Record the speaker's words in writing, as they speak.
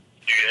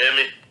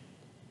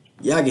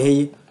Yeah, I can hear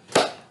you.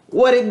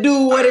 What it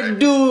do? What it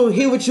do?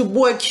 Here with your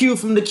boy Q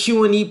from the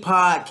Q&E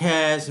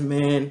podcast,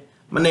 man.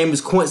 My name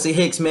is Quincy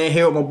Hicks, man.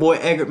 Here with my boy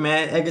Eggert,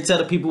 man. Eggert, tell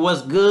the people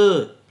what's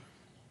good.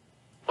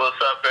 What's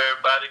up,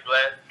 everybody?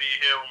 Glad to be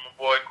here with my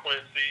boy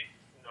Quincy.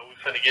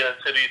 We're finna get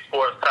into these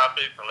sports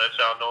topics and let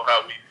y'all know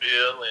how we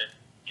feel and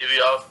give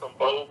y'all some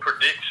bold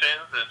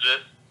predictions and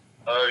just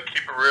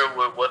keep it real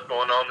with what's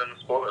going on in the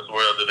sports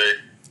world today.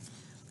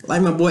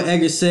 Like my boy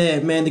Eggert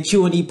said, man, the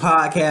Q&E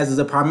podcast is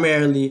a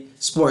primarily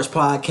sports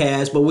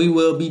podcast, but we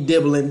will be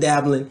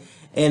dabbling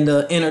in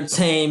the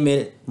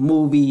entertainment,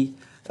 movie,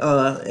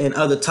 and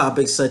other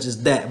topics such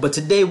as that. But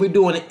today we're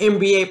doing an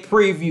NBA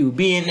preview,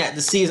 being that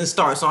the season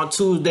starts on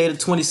Tuesday the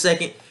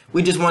 22nd.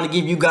 We just want to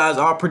give you guys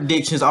our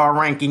predictions, our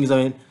rankings,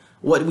 and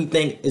what we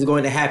think is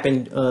going to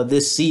happen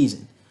this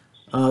season.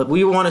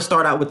 We want to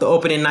start out with the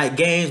opening night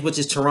games, which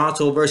is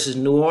Toronto versus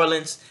New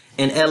Orleans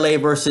and LA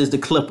versus the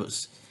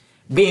Clippers.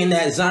 Being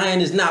that Zion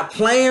is not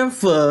playing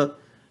for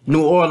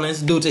New Orleans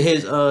due to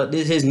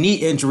his knee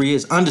injury,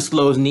 his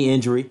undisclosed knee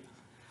injury,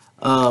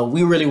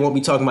 we really won't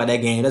be talking about that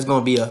game. That's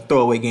going to be a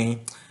throwaway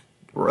game.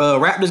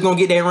 Raptors going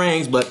to get their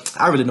rings, but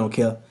I really don't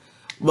care.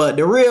 But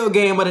the real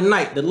game of the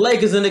night, the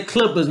Lakers and the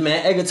Clippers,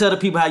 man. Egger, tell the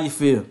people how you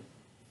feel. Lakers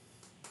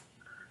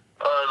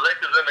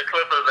and the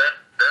Clippers,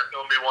 that's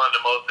going to be one of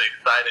the most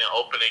exciting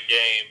opening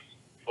games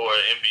for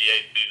an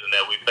NBA season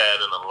that we've had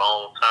in a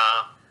long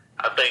time.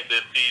 I think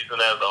this season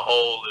as a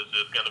whole is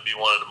just going to be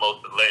one of the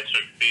most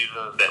electric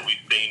seasons that we've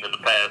seen in the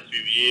past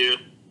few years,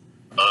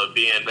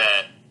 being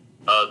that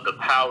the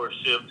power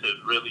shift has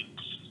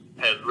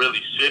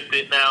really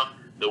shifted now.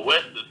 The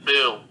West is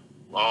still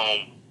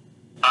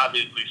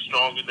obviously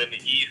stronger than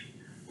the East,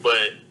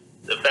 but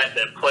the fact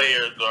that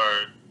players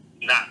are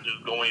not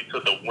just going to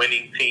the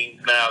winning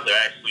teams now,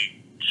 they're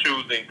actually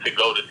choosing to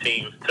go to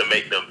teams to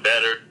make them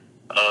better,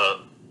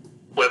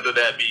 whether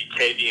that be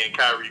KD and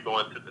Kyrie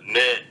going to the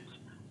Nets,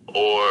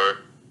 or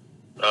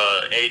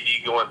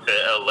AD going to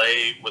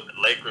LA with the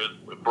Lakers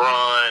with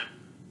Bron.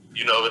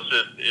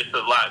 It's a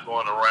lot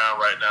going around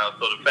right now.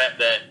 So the fact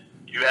that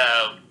you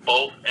have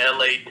both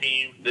LA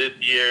teams this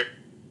year,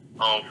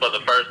 for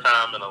the first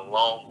time in a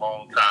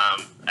long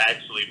time,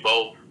 actually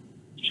both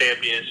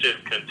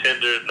championship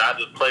contenders, not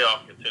just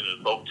playoff contenders,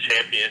 both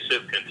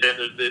championship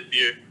contenders this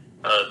year.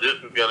 This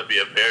is going to be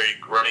a very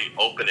great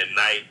opening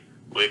night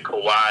with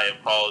Kawhi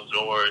and Paul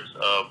George.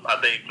 I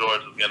think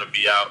George is going to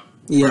be out.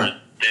 Yeah.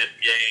 This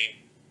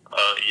game,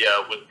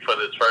 for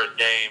this first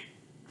game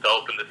to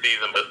open the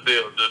season, but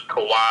still just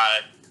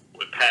Kawhi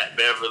with Pat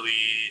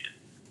Beverly,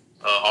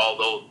 all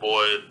those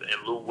boys,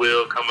 and Lou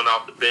Will coming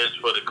off the bench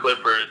for the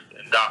Clippers,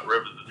 and Doc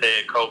Rivers as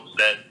head coach.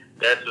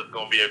 That's just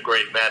going to be a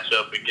great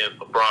matchup against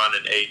LeBron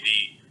and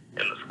AD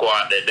and the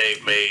squad that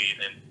they've made,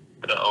 and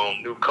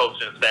the new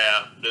coaching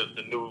staff,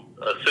 the new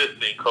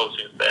assistant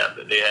coaching staff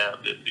that they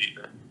have this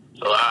season.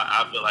 So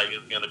I feel like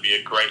it's going to be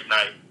a great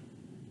night.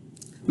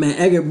 Man,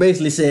 Edgar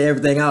basically said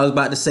everything I was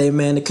about to say,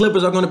 man. The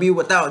Clippers are going to be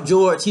without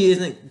George. He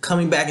isn't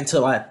coming back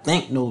until, I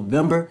think,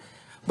 November.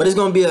 But it's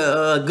going to be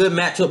a good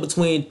matchup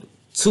between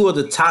two of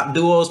the top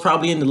duos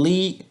probably in the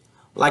league.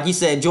 Like you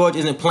said, George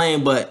isn't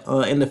playing, but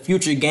in the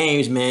future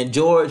games, man,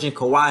 George and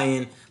Kawhi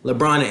and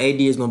LeBron and AD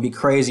is going to be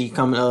crazy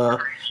coming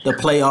the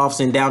playoffs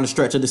and down the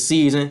stretch of the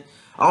season.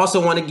 I also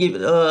want to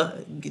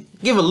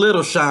give a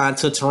little shine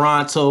to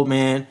Toronto,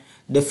 man,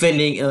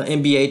 defending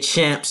NBA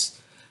champs.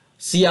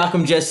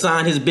 Siakam just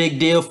signed his big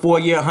deal,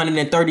 4-year,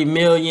 $130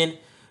 million.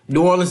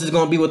 New Orleans is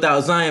going to be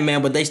without Zion,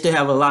 man, but they still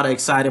have a lot of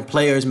exciting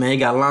players, man. You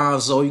got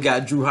Lonzo, you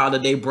got Drew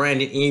Holiday,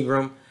 Brandon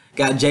Ingram,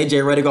 got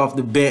JJ Redick off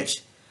the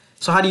bench.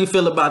 So how do you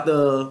feel about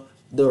the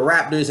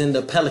Raptors and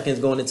the Pelicans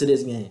going into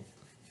this game?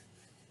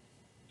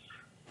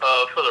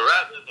 For the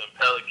Raptors and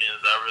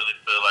Pelicans, I really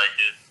feel like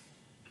it's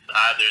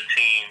either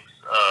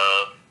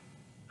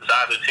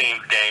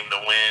team's game to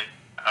win.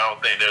 I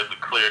don't think there's a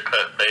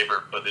clear-cut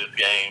favorite for this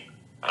game.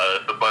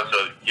 It's a bunch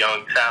of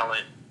young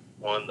talent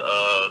on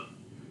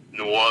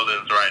New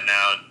Orleans right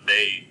now.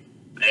 They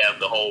have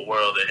the whole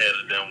world ahead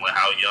of them with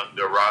how young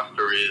their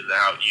roster is and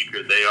how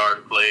eager they are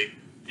to play.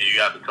 You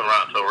got the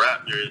Toronto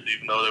Raptors,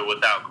 even though they're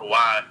without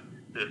Kawhi,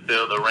 they're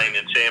still the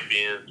reigning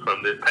champions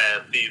from this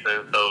past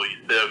season, so you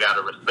still got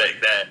to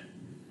respect that.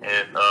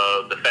 And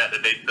the fact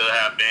that they still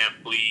have Van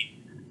Fleet,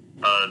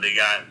 they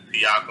got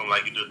Siakam,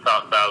 like you just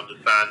talked about, just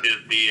signed his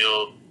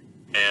deal,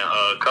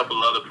 and a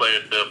couple other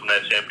players still from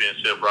that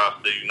championship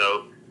roster,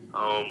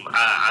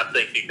 I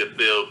think it could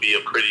still be a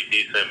pretty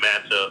decent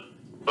matchup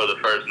for the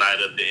first night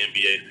of the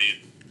NBA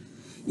season.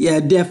 Yeah,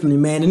 definitely,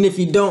 man. And if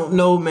you don't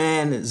know,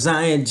 man,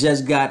 Zion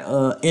just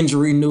got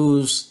injury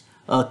news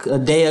a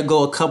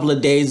couple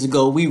of days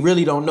ago. We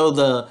really don't know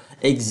the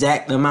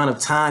exact amount of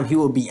time he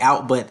will be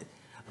out, but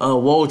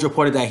Woj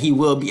reported that he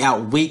will be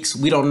out weeks.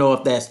 We don't know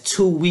if that's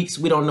 2 weeks.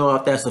 We don't know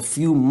if that's a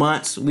few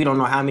months. We don't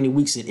know how many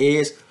weeks it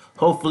is.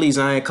 Hopefully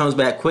Zion comes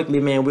back quickly,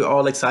 man. We're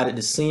all excited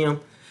to see him.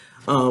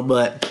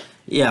 But,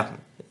 yeah,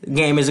 the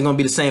game isn't going to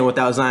be the same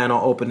without Zion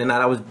on opening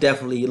night. I was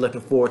definitely looking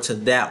forward to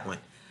that one.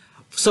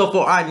 So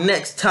for our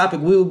next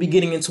topic, we will be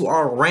getting into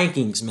our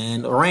rankings,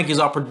 man. The rankings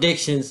are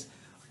predictions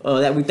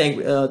that we think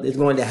is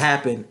going to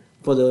happen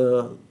for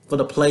the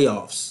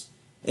playoffs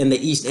in the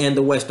East and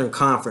the Western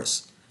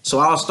Conference. So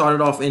I'll start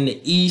it off in the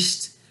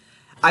East.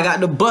 I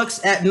got the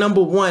Bucks at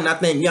number 1. I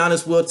think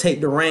Giannis will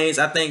take the reins.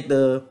 I think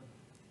the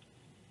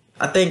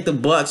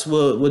Bucks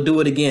will do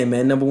it again,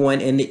 man. Number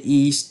 1 in the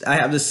East. I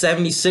have the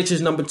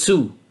 76ers number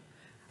 2.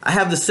 I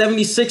have the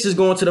 76ers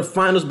going to the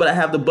finals, but I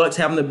have the Bucks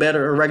having the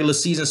better regular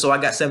season, so I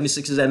got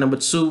 76ers at number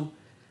 2.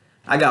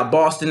 I got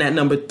Boston at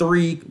number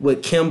 3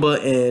 with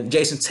Kemba and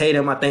Jason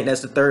Tatum. I think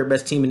that's the third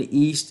best team in the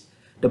East.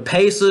 The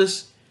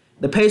Pacers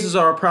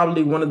are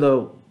probably one of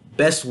the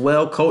best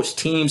well-coached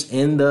teams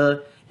in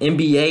the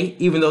NBA,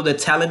 even though the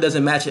talent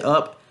doesn't match it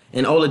up.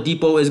 And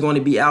Oladipo is going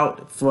to be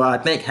out for, I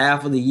think,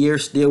 half of the year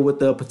still with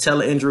the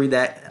patella injury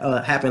that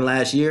happened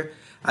last year.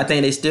 I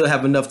think they still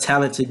have enough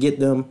talent to get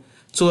them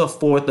to a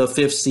 4th or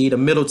 5th seed, a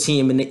middle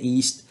team in the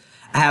East.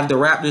 I have the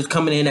Raptors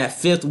coming in at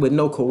 5th with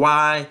no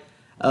Kawhi.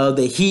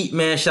 The Heat,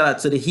 man, shout out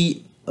to the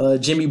Heat.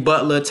 Jimmy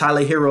Butler,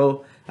 Tyler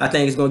Hero, I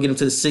think is going to get them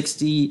to the 6th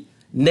seed.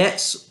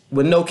 Nets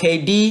with no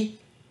KD,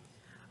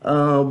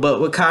 but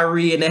with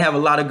Kyrie, and they have a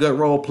lot of good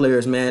role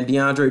players, man.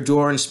 DeAndre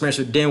Jordan,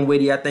 Spencer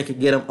Dinwiddie, I think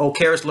could get them. Oh,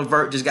 Karis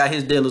LeVert just got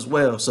his deal as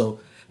well. So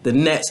the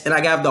Nets, and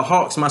I got the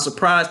Hawks. My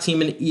surprise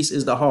team in the East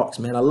is the Hawks,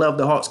 man. I love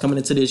the Hawks coming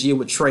into this year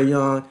with Trae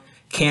Young,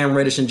 Cam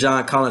Reddish, and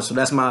John Collins. So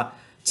that's my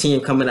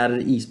team coming out of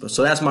the East. But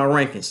so that's my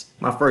rankings,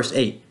 my first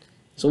 8.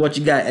 So what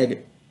you got,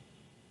 Eggert?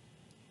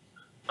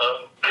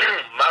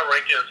 My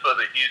rankings for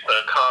the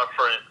Eastern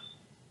Conference,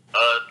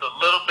 it's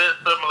a little bit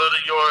similar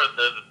to yours.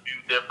 There's a few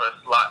different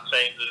slot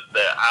changes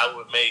that I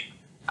would make.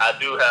 I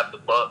do have the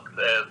Bucks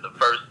as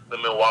the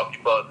Milwaukee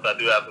Bucks. I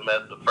do have them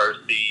as the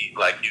first seed.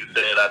 Like you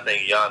said, I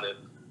think Giannis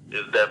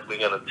is definitely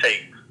going to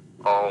take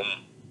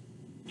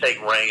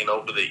reign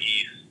over the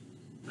East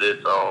this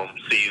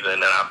season,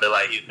 and I feel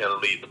like he's going to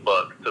lead the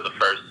Bucks to the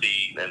first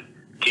seed and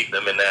keep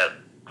them in that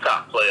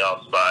top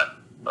playoff spot.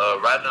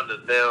 Right under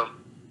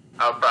them,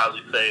 I'll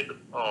probably say the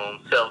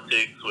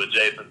Celtics with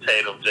Jason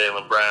Tatum,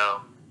 Jaylen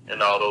Brown,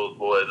 and all those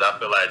boys. I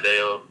feel like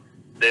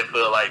they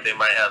feel like they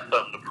might have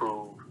something to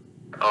prove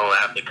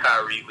after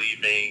Kyrie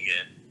leaving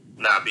and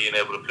not being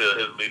able to fill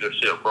his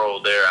leadership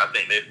role there. I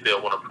think they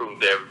still want to prove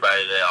to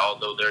everybody that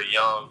although they're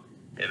young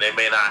and they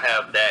may not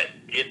have that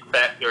it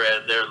factor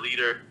as their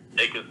leader,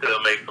 they can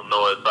still make some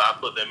noise. So I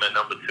put them at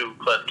number 2,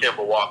 plus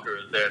Kemba Walker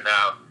is there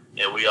now,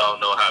 and we all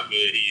know how good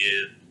he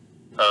is.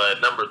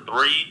 At number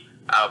 3,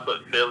 I'll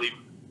put Philly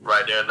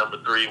right there at number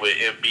 3 with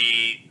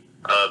Embiid,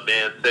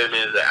 Ben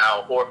Simmons, and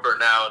Al Horford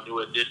now, a new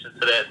addition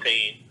to that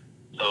team.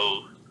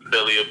 So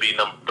Philly will be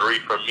number 3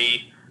 for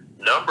me.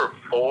 Number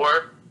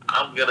 4,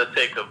 I'm going to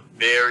take a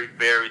very,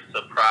 very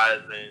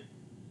surprising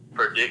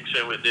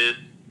prediction with this,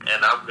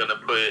 and I'm going to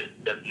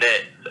put the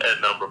Nets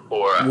at number 4.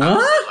 What?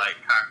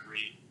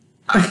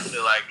 I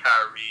feel like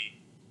Kyrie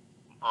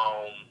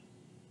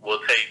will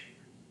take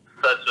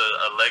such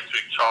an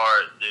electric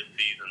charge this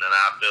season, and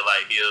I feel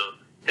like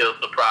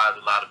he'll surprise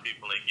a lot of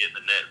people and get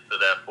the Nets to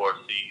that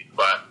 4th seed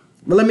spot.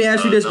 But let me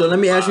ask you this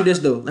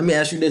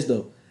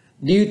though.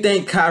 Do you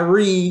think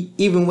Kyrie,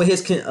 even with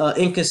his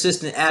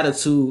inconsistent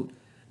attitude,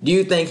 do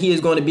you think he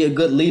is going to be a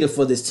good leader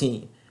for this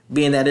team?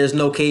 Being that there's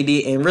no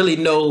KD and really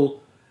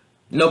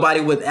nobody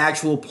with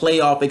actual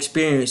playoff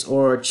experience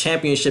or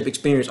championship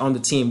experience on the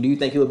team. Do you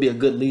think he will be a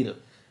good leader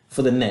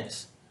for the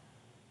Nets?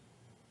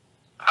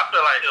 I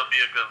feel like he'll be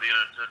a good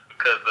leader just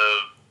because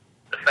of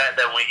the fact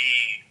that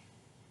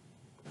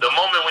the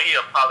moment when he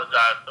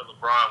apologized to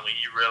LeBron, when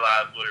he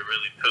realized what it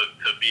really took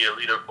to be a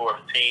leader for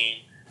a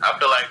team, I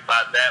feel like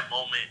by that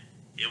moment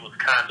he was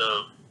kind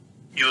of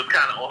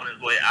on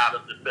his way out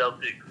of the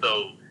Celtics.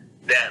 So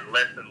that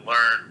lesson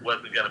learned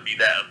wasn't going to be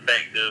that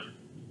effective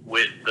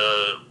with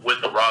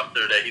the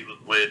roster that he was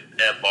with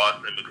at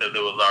Boston because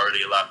there was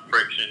already a lot of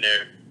friction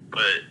there.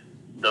 But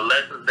the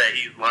lessons that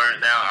he's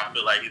learned now, I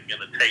feel like he's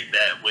going to take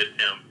that with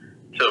him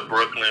to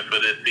Brooklyn for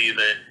this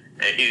season.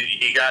 And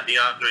he got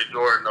DeAndre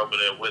Jordan over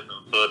there with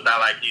him, so it's not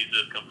like he's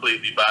just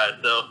completely by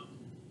himself.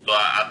 So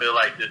I feel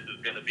like this is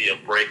going to be a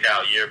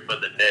breakout year for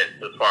the Nets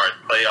as far as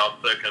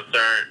playoffs are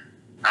concerned.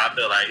 I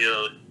feel like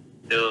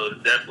he'll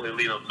definitely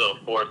lead them to a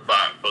 4th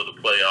spot for the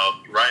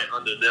playoffs. Right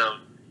under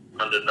them,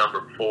 under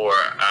number 4,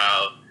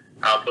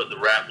 I'll put the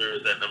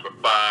Raptors at number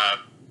 5.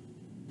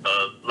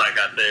 Like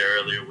I said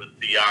earlier, with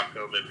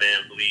Siakam and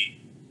Van Vliet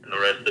and the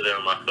rest of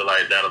them, I feel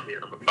like that'll be a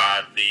number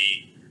 5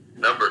 seed.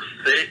 Number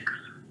 6,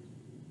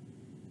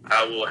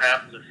 I will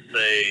have to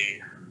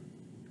say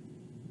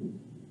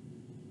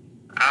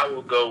I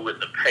will go with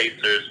the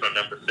Pacers for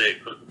number 6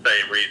 for the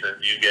same reasons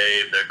you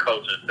gave. Their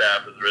coaching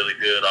staff is really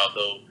good,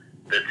 although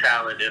the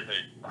talent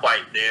isn't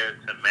quite there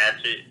to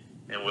match it.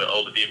 And with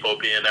Oladipo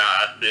being out,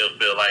 I still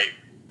feel like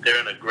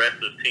they're an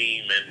aggressive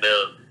team, and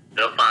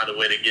they'll find a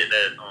way to get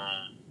that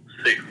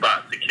 6th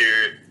spot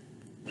secured.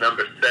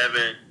 Number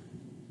 7,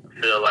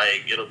 I feel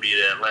like it'll be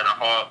the Atlanta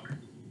Hawks.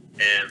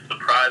 And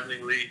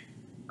surprisingly,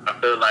 I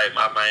feel like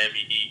my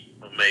Miami Heat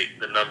will make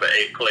the number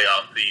 8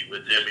 playoff seed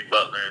with Jimmy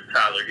Butler and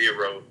Tyler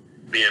Hero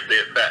being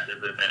big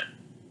factors in that.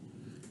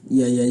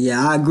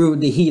 Yeah. I agree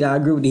with the Heat.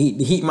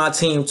 The Heat, my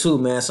team too,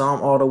 man. So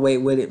I'm all the way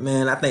with it,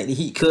 man. I think the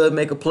Heat could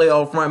make a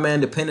playoff run,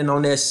 man, depending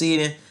on their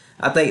seeding.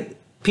 I think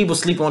people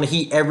sleep on the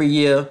Heat every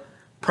year.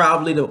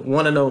 Probably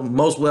one of the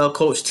most well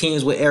coached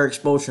teams with Eric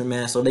Spoelstra,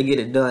 man. So they get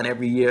it done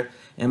every year,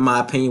 in my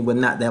opinion, with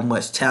not that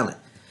much talent.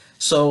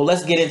 So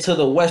let's get into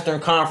the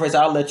Western Conference.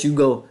 I'll let you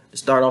go to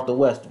start off the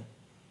Western.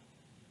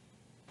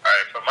 All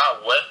right, for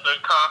my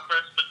Western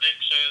Conference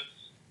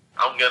predictions,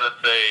 I'm gonna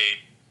say,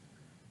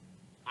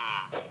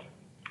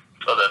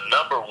 for the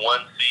number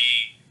one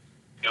seed,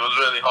 it was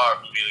really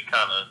hard for me to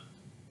kind of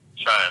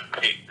try and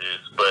pick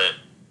this, but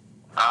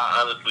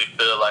I honestly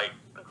feel like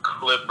the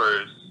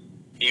Clippers,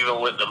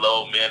 even with the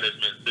low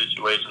management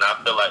situation,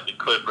 I feel like the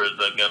Clippers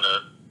are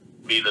gonna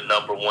be the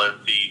number one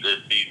seed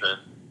this season.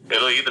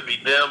 It'll either be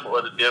them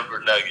or the Denver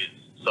Nuggets.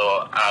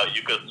 So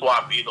you could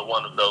swap either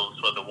one of those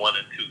for the 1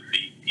 and 2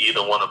 seed.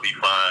 Either one will be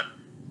fine,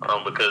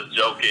 because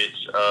Jokic,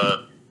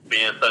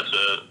 being such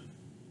a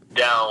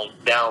down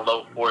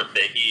low force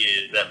that he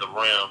is at the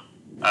rim,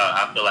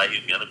 I feel like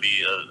he's going to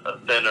be a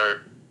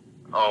center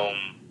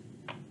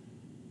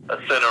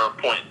of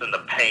points in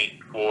the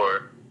paint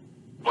for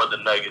the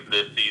Nuggets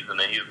this season,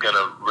 and he's going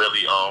to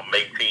really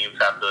make teams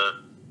have to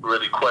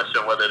really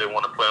question whether they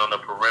want to play on the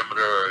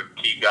perimeter or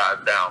keep guys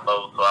down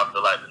low. So I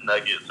feel like the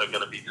Nuggets are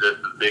going to be just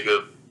as big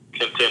of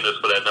contenders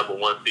for that number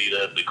one seed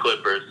as the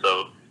Clippers.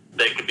 So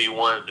they could be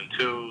 1s and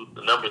 2s.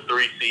 The number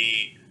 3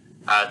 seed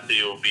I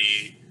see will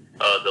be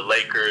the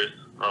Lakers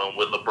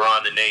with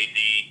LeBron and AD.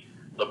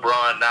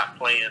 LeBron not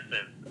playing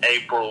since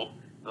April,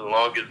 the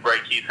longest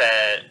break he's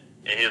had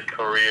in his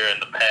career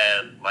in the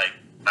past, like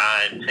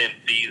 9-10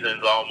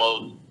 seasons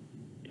almost.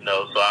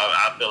 So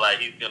I feel like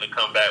he's going to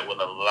come back with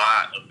a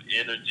lot of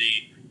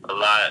energy, a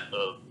lot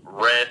of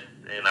rest,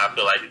 and I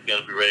feel like he's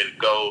going to be ready to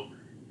go.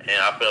 And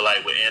I feel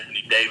like with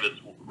Anthony Davis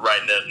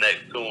right there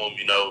next to him,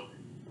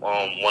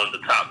 one of the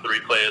top 3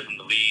 players in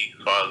the league,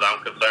 as far as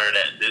I'm concerned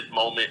at this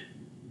moment,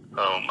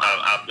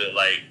 I feel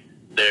like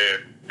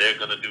they're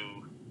going to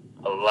do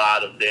a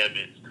lot of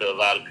damage to a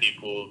lot of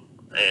people.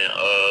 And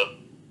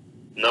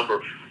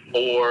number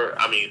 4,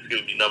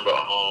 number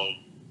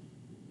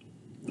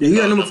you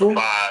got number 4?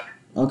 5.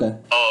 Okay.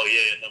 Oh,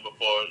 yeah, number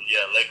 4. Yeah,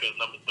 Lakers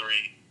number 3.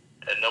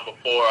 And number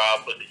 4, I'll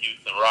put the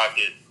Houston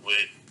Rockets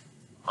with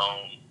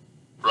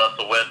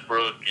Russell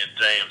Westbrook and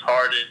James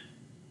Harden.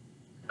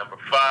 Number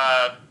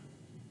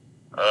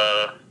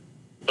 5,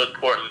 put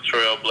Portland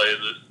Trail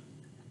Blazers.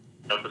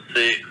 Number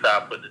 6,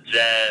 I'll put the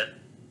Jazz.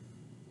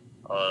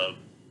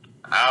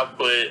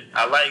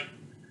 I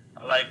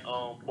like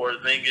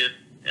Porzingis,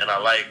 and I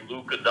like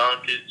Luka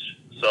Doncic.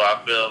 So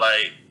I feel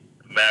like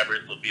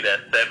Mavericks will be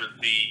that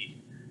 7th seed.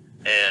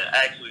 And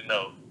actually,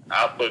 no,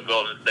 I'll put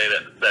Golden State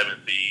at the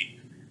 7th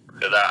seed,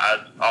 because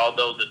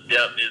although the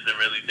depth isn't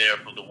really there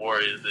for the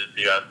Warriors this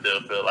year, I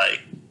still feel like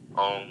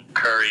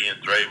Curry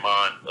and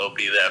Draymond will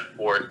be that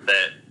force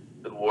that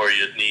the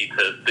Warriors need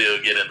to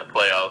still get in the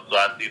playoffs. So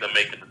I see them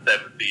making the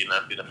 7th seed, and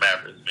I see the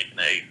Mavericks making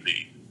the 8th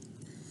seed.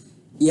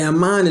 Yeah,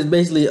 mine is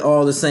basically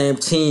all the same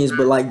teams,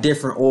 but like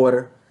different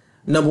order.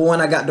 Number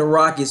 1, I got the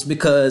Rockets,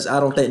 because I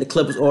don't think the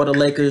Clippers or the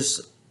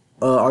Lakers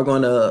are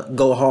going to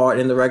go hard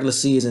in the regular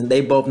season. They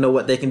both know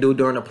what they can do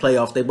during the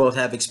playoffs. They both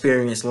have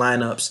experienced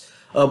lineups.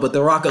 But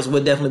the Rockets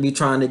would definitely be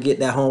trying to get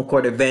that home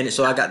court advantage.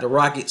 So I got the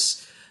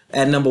Rockets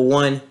at number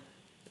 1.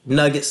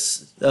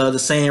 Nuggets, the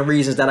same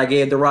reasons that I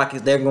gave the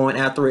Rockets. They're going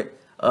after it.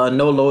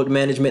 No load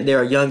management.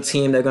 They're a young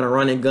team. They're going to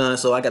run and gun.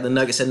 So I got the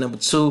Nuggets at number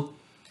 2.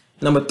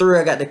 Number 3,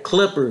 I got the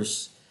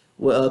Clippers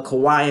with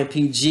Kawhi and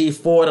PG.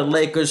 4, the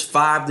Lakers.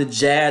 5, the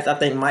Jazz. I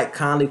think Mike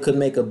Conley could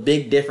make a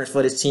big difference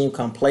for this team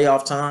come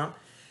playoff time.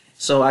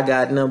 So I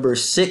got number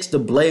 6, the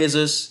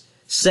Blazers.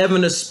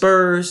 7, the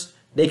Spurs.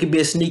 They could be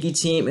a sneaky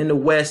team in the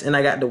West. And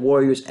I got the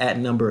Warriors at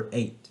number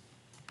 8.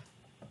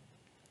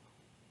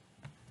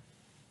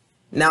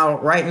 Now,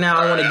 right now,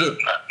 I want to get...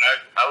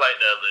 I like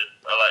that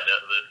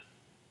list.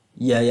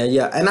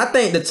 Yeah. And I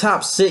think the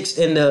top 6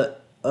 in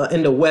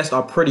the West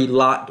are pretty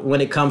locked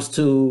when it comes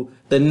to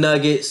the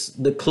Nuggets,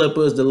 the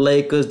Clippers, the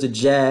Lakers, the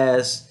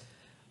Jazz,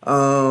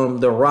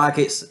 the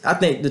Rockets. I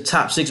think the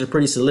top 6 are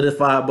pretty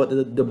solidified, but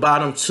the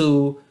bottom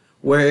 2,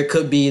 where it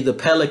could be the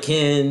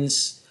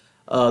Pelicans,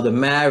 the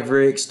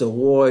Mavericks, the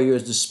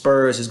Warriors, the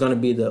Spurs, is going to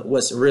be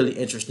what's really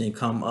interesting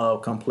come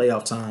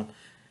playoff time,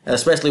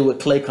 especially with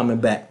Klay coming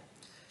back.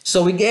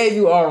 So we gave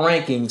you our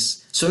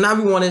rankings. So now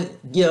we want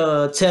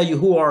to tell you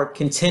who are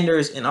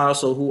contenders and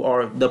also who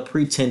are the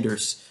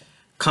pretenders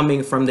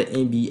coming from the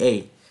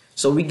NBA.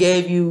 So we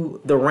gave you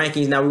the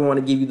rankings. Now we want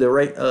to give you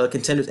the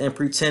contenders and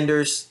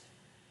pretenders.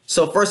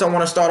 So first I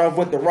want to start off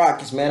with the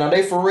Rockets, man. Are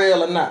they for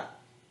real or not?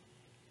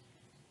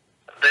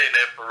 I think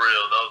they're for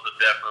real. Those are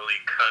definitely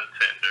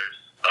contenders.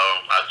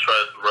 I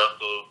trust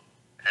Russell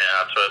and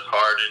I trust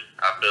Harden.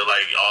 I feel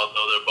like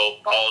although they're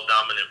both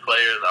ball-dominant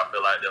players, I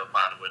feel like they'll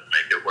find a way to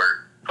make it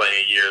work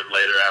playing years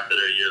later after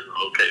their years in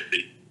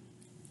OKC.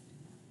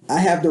 I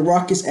have the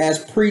Rockets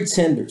as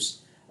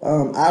pretenders.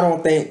 I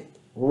don't think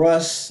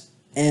Russ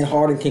and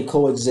Harden can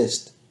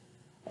coexist.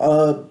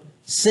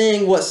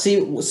 seeing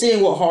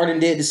what Harden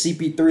did to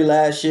CP3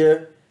 last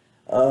year,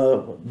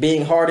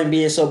 Harden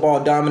being so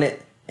ball dominant,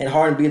 and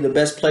Harden being the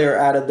best player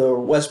out of the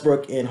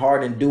Westbrook and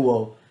Harden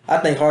duo. I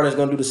think Harden's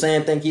gonna do the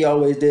same thing he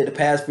always did the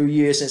past few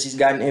years since he's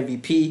gotten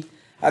MVP.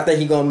 I think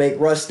he's gonna make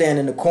Russ stand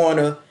in the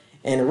corner,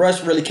 and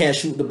Russ really can't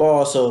shoot the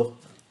ball, so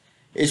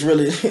it's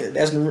really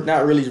that's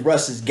not really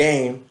Russ's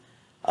game.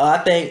 I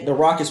think the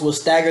Rockets will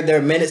stagger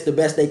their minutes the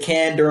best they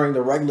can during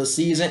the regular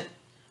season,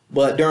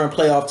 but during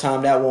playoff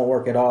time that won't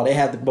work at all. They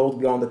have to both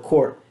be on the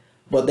court,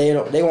 but they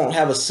won't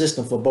have a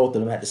system for both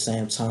of them at the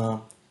same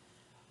time.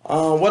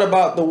 What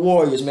about the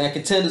Warriors, man?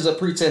 Contenders or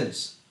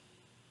pretenders?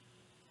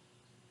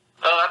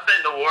 I think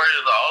the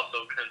Warriors are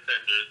also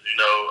contenders. You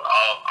know,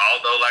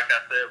 although like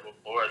I said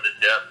before, the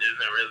depth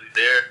isn't really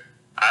there.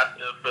 I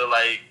still feel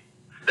like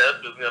Steph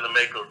is going to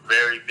make a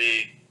very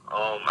big.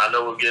 I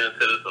know we'll get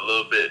into this a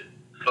little bit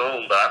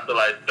soon, but I feel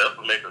like Steph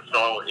will make a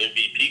strong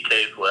MVP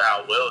case with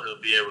how well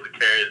he'll be able to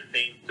carry the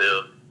team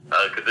still.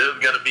 Because this is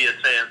going to be a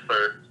chance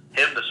for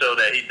him to show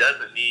that he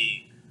doesn't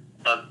need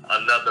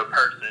another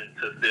person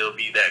to still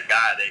be that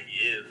guy that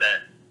he is,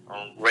 that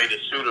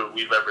greatest shooter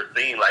we've ever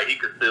seen. Like, he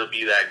could still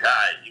be that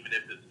guy, even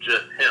if it's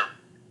just him.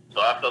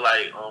 So I feel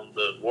like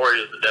the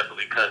Warriors are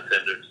definitely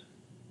contenders.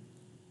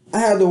 I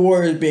have the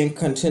Warriors being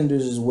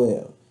contenders as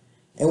well.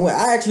 And when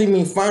I actually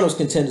mean finals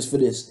contenders for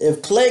this,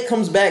 if Klay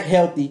comes back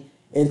healthy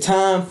in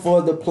time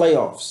for the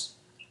playoffs,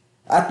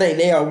 I think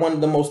they are one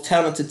of the most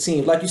talented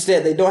teams. Like you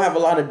said, they don't have a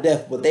lot of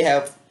depth, but they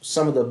have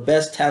some of the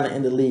best talent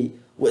in the league.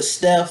 With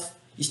Steph,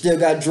 you still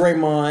got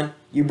Draymond,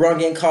 you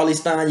brought in Cauley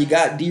Stein, you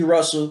got D.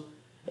 Russell.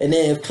 And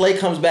then if Klay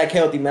comes back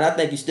healthy, man, I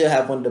think you still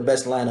have one of the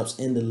best lineups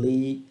in the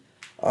league.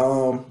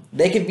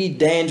 They can be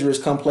dangerous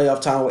come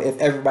playoff time if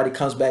everybody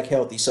comes back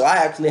healthy. So I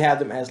actually have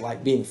them as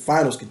like being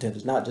finals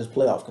contenders, not just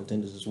playoff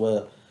contenders as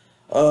well.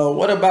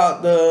 What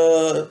about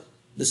the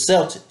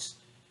Celtics?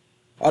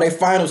 Are they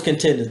finals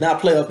contenders, not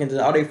playoff contenders?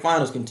 Are they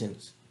finals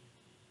contenders?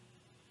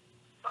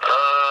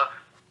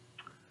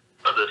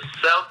 For the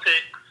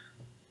Celtics,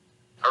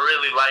 I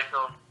really like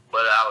them,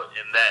 but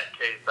in that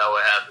case, I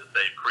would have to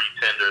say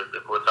pretenders.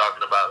 If we're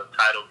talking about the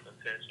title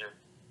contention,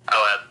 I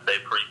would have to say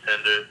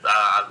pretenders.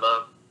 I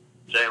love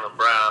Jaylen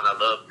Brown. I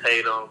love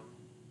Tatum.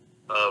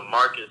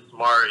 Marcus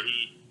Smart,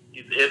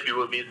 he's iffy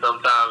with me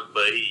sometimes,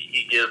 but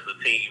he gives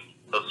the team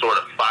the sort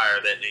of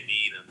fire that they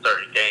need in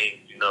certain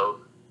games, you know.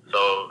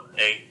 So,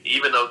 and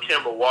even though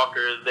Kemba Walker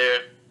is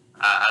there,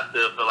 I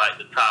still feel like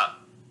the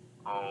top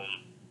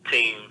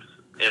teams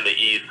in the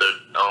East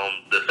are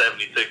the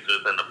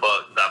 76ers and the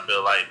Bucks. I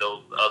feel like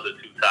those other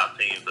two top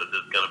teams are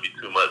just going to be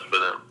too much for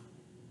them.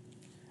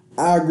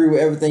 I agree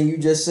with everything you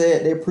just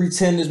said. They're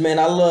pretenders, man.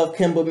 I love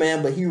Kemba,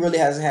 man, but he really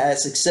hasn't had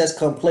success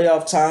come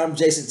playoff time.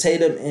 Jason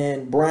Tatum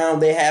and Brown,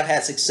 they have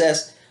had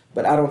success,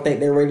 but I don't think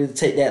they're ready to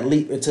take that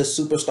leap into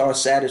superstar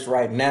status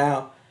right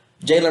now.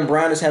 Jaylen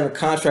Brown is having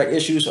contract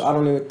issues, so I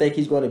don't even think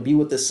he's going to be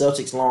with the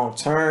Celtics long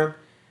term.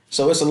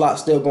 So it's a lot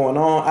still going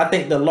on. I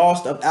think the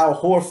loss of Al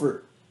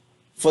Horford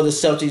for the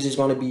Celtics is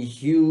going to be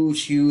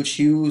huge, huge,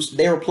 huge.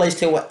 They replaced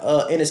him with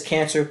Enes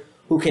Kanter,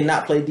 who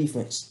cannot play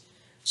defense.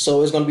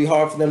 So it's going to be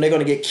hard for them. They're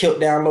going to get killed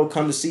down low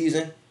come the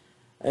season.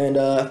 And,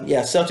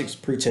 yeah,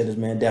 Celtics pretenders,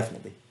 man,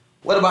 definitely.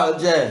 What about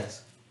the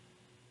Jazz?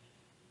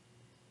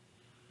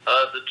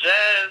 The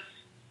Jazz,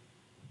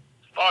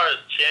 as far as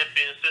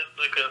championships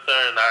are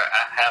concerned, I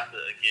have to,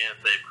 again,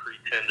 say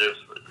pretenders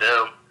for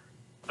them.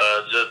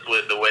 Just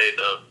with the way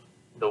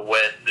the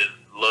West is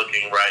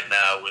looking right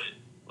now with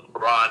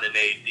LeBron and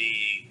AD,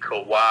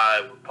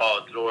 Kawhi, with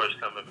Paul George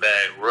coming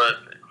back, Russ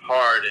and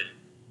Harden.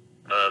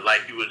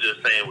 Like you were just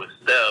saying with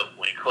Steph,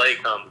 when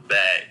Klay comes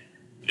back,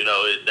 you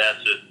know,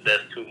 that's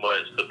too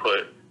much to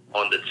put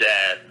on the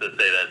Jazz to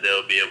say that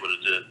they'll be able to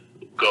just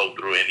go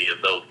through any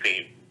of those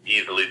teams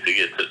easily to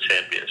get to the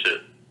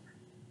championship.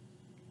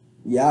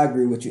 Yeah, I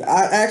agree with you.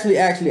 I actually.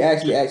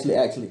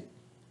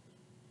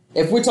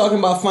 If we're talking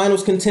about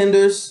finals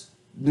contenders,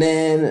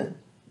 then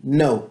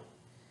no.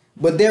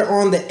 But they're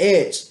on the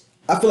edge.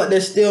 I feel like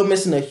they're still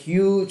missing a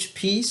huge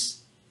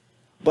piece.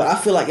 But I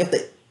feel like I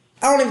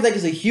don't even think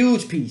it's a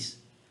huge piece.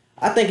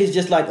 I think it's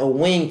just like a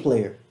wing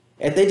player.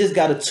 If they just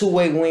got a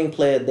two-way wing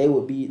player, they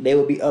would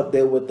be up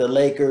there with the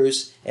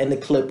Lakers and the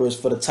Clippers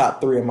for the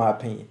top three, in my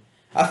opinion.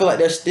 I feel like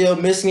they're still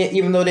missing it,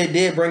 even though they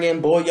did bring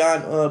in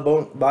Bojan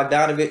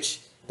Bogdanovic.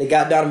 They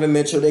got Donovan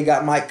Mitchell. They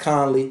got Mike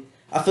Conley.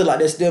 I feel like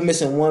they're still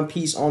missing one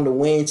piece on the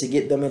wing to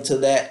get them into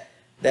that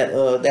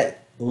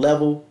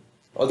level,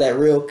 or that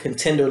real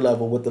contender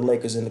level with the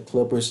Lakers and the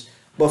Clippers.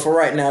 But for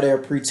right now, they're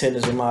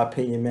pretenders, in my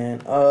opinion,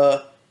 man.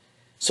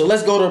 So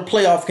let's go to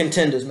playoff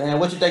contenders, man.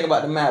 What you think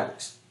about the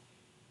Mavericks?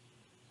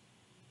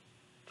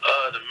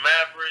 The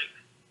Mavericks,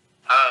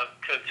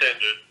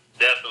 contenders,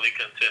 definitely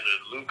contenders.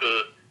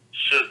 Luka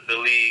shook the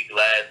league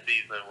last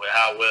season with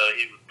how well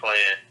he was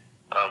playing,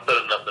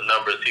 putting up the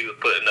numbers he was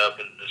putting up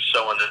and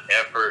showing an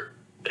effort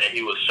that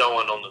he was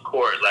showing on the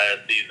court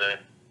last season.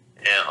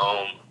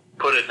 And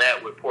putting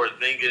that with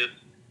Porzingis,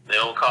 they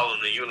don't call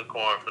him the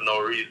unicorn for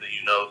no reason,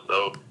 you know.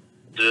 So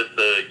just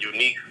the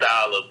unique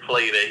style of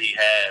play that he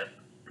has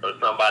or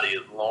somebody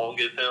as long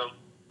as him,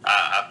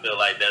 I feel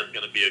like that's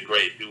going to be a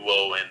great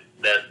duo, and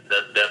that's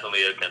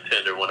definitely a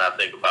contender when I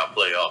think about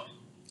playoffs.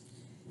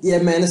 Yeah,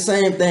 man, the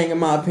same thing in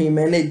my opinion,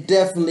 man. They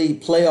definitely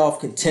playoff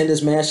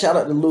contenders, man. Shout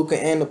out to Luka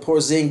and the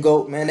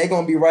Porzingis, man. They're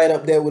gonna be right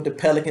up there with the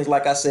Pelicans,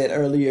 like I said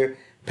earlier.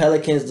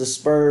 Pelicans, the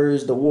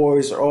Spurs, the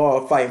Warriors are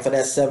all fighting for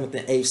that 7th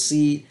and 8th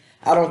seed.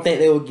 I don't think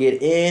they will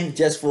get in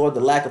just for the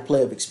lack of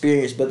playoff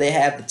experience, but they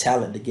have the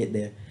talent to get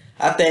there.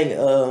 I think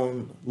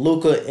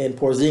Luka and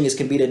Porzingis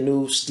can be the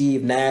new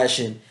Steve Nash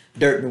and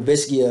Dirk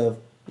Nowitzki of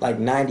like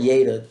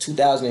 '98 or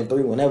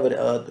 2003,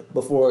 whenever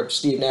before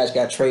Steve Nash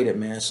got traded,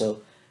 man.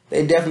 So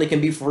they definitely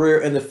can be for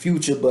real in the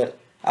future, but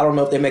I don't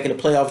know if they're making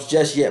the playoffs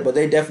just yet. But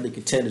they definitely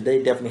contenders.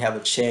 They definitely have a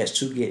chance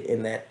to get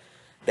in that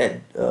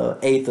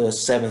 8th or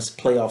 7th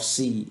playoff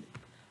seed.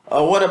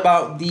 What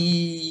about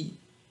the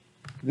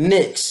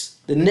Knicks?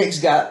 The Knicks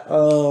got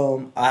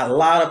a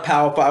lot of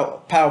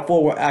power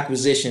forward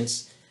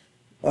acquisitions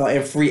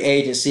in free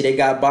agency. They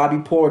got Bobby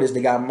Portis,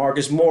 they got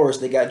Marcus Morris,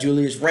 they got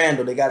Julius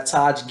Randle, they got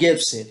Taj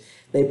Gibson.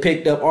 They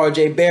picked up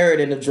R.J. Barrett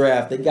in the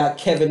draft. They got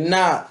Kevin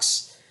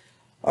Knox.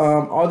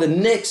 Are the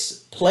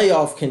Knicks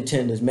playoff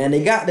contenders, man?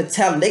 They got the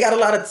talent. They got a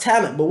lot of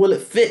talent, but will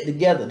it fit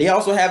together? They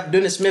also have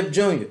Dennis Smith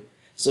Jr.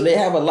 So they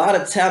have a lot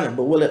of talent,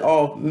 but will it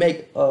all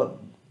mix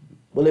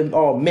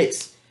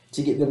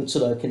to get them to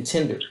the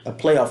contender, a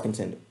playoff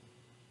contender?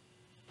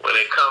 When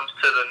it comes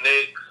to the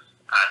Knicks,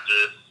 I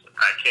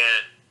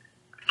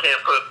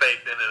can't put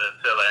faith in it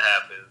until it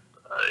happens.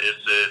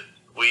 It's just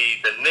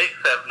the Knicks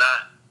have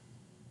not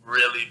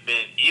really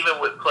been,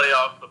 even with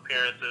playoff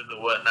appearances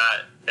and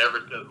whatnot, ever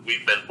since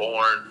we've been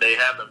born, they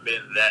haven't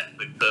been that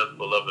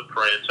successful of a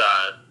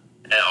franchise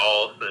at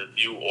all since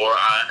you or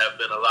I have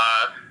been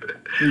alive.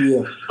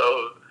 Yeah.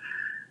 So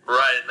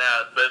right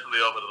now, especially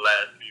over the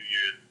last few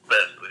years,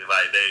 especially,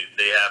 like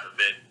they haven't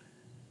been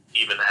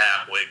even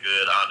halfway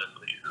good,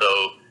 honestly.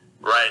 So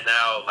right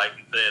now, like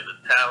you said, the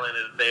talent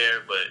is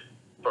there, but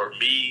for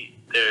me,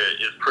 there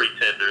is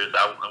pretenders.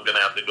 I'm going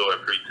to have to go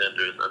at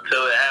pretenders.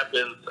 Until it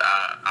happens,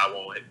 I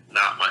won't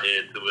knock my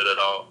head to it at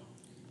all.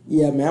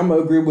 Yeah, man, I'm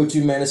going to agree with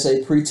you, man, to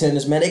say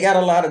pretenders. Man, they got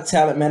a lot of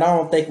talent, man. I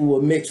don't think we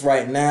will mix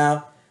right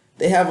now.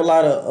 They have a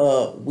lot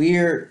of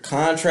weird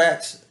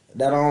contracts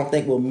that I don't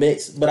think will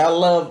mix. But I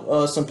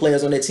love some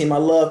players on their team. I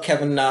love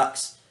Kevin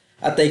Knox.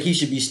 I think he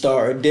should be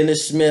starting.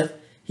 Dennis Smith,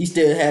 he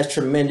still has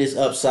tremendous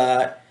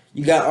upside.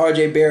 You got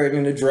R.J. Barrett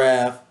in the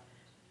draft.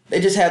 They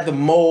just have to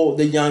mold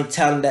the young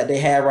talent that they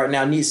have right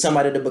now. Need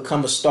somebody to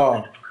become a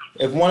star.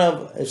 If one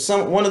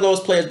of those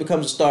players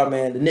becomes a star,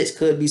 man, the Knicks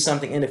could be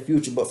something in the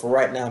future. But for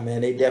right now,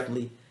 man, they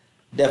definitely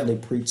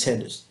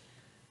pretenders.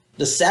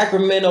 The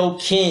Sacramento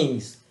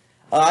Kings.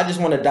 I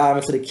just want to dive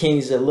into the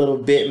Kings a little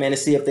bit, man, to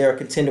see if they're a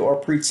contender or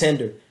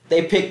pretender.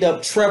 They picked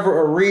up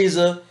Trevor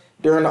Ariza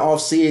during the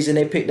offseason.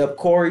 They picked up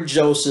Corey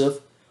Joseph,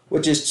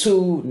 which is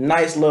two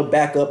nice little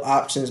backup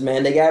options,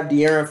 man. They got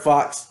De'Aaron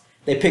Fox.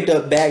 They picked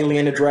up Bagley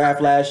in the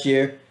draft last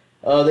year.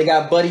 They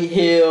got Buddy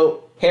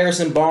Hield,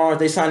 Harrison Barnes.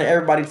 They signed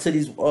everybody to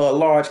these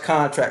large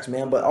contracts,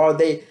 man. But are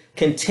they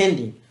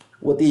contending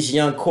with these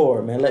young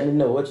core, man? Let me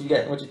know what you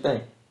got. What you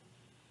think?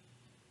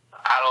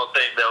 I don't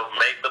think they'll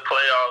make the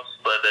playoffs,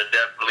 but they're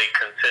definitely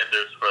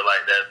contenders for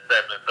like that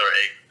 7th or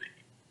 8th seed.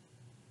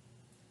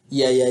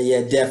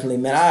 Yeah, definitely,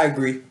 man. I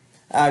agree.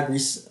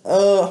 Because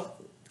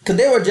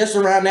they were just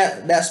around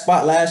that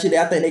spot last year.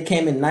 I think they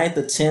came in 9th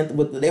or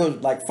 10th. They were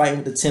like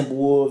fighting with the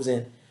Timberwolves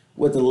and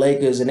with the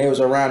Lakers, and they was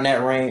around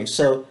that range.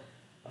 So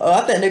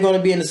I think they're going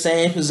to be in the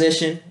same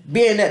position.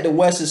 Being that the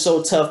West is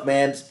so tough,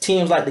 man,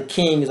 teams like the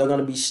Kings are going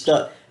to be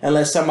stuck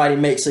unless somebody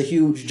makes a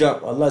huge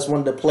jump, unless one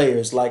of the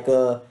players, like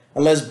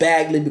unless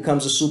Bagley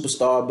becomes a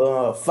superstar,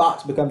 but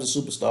Fox becomes a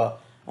superstar.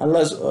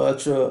 Unless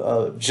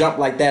a jump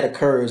like that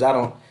occurs,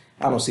 I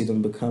don't see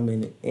them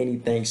becoming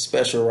anything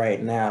special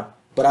right now.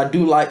 But I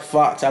do like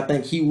Fox. I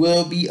think he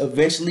will be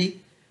eventually,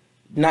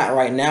 not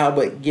right now,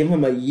 but give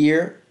him a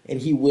year,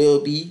 and he will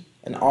be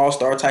an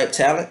all-star type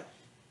talent.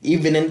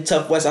 Even in the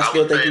tough West, I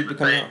still think he's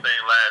becoming. I was saying the same thing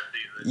last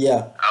season.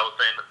 Yeah. I was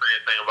saying the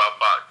same thing about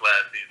Fox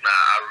last season.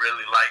 I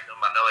really liked him.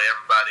 I know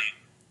everybody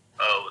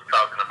was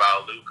talking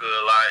about Luka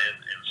a lot, and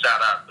shout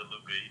out to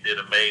Luka. He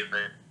did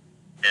amazing.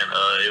 And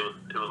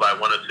it was like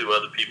one or two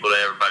other people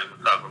that everybody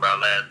was talking about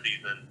last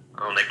season.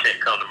 They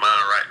can't come to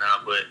mind right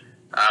now, but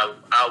I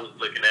was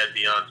looking at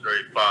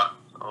DeAndre Fox.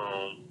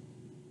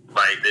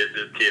 Like this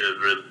kid is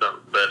really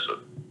something special.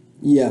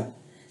 Yeah.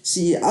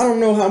 See, I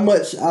don't know how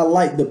much I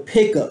like the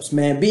pickups,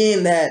 man.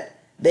 Being that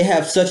they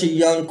have such a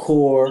young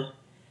core,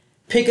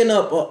 picking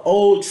up an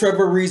old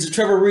Trevor Ariza.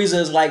 Trevor Ariza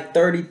is like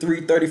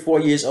 33,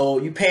 34 years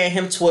old. You paying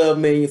him $12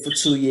 million for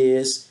 2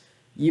 years.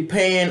 You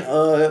paying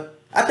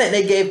I think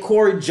they gave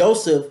Corey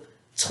Joseph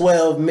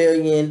 $12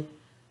 million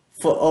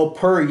for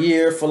per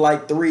year for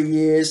like 3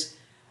 years.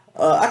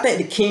 I think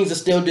the Kings are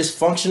still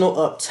dysfunctional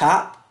up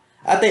top.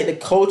 I think the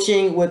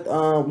coaching with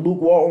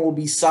Luke Walton will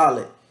be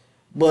solid,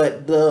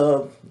 but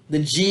the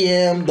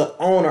GM, the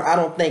owner, I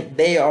don't think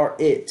they are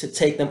it to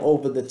take them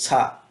over the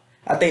top.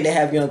 I think they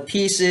have young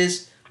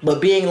pieces, but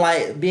being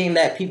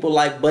that people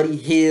like Buddy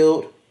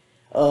Hield,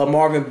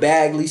 Marvin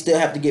Bagley still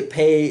have to get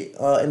paid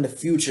in the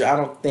future. I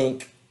don't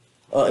think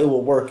it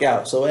will work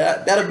out. So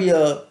that'll be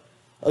a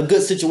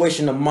good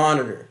situation to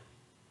monitor,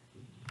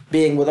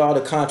 being with all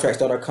the contracts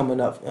that are coming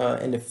up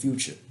in the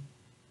future.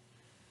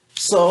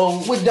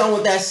 So we're done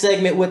with that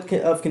segment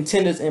of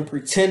contenders and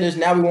pretenders.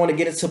 Now we want to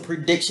get into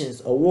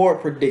predictions,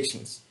 award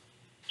predictions.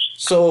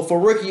 So for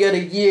Rookie of the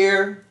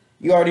Year,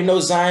 you already know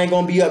Zion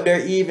going to be up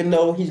there, even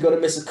though he's going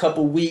to miss a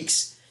couple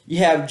weeks. You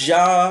have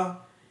Ja,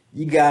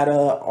 you got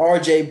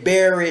R.J.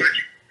 Barrett,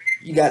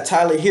 you got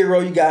Tyler Hero,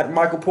 you got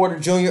Michael Porter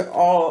Jr.,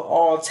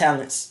 all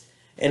talents,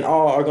 and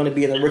all are going to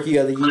be in the Rookie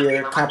of the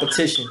Year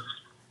competition.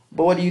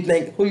 But what do you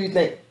think? Who do you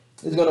think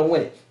is going to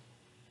win it?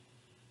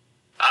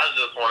 I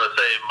just want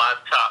to say my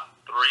top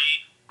 3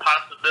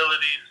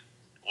 possibilities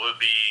would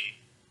be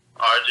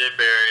R.J.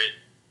 Barrett,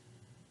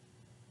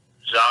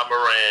 Ja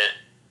Morant,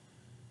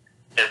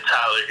 and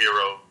Tyler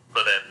Hero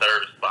for that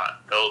 3rd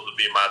spot. Those would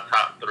be my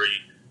top 3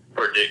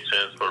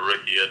 predictions for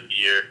Rookie of the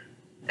Year.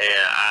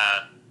 And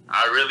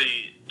I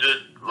really,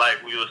 just like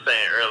we were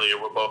saying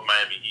earlier, we're both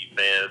Miami Heat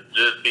fans.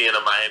 Just being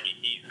a Miami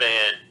Heat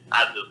fan,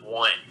 I just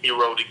want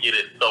Hero to get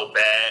it so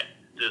bad,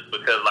 just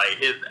because like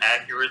his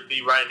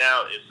accuracy right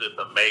now is just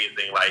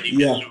amazing. Like he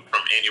can shoot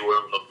from anywhere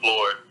on the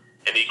floor,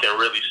 and he can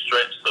really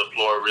stretch the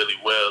floor really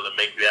well and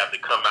make you have to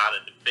come out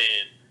and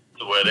defend,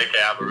 to where they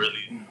can have a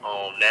really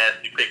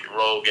nasty pick and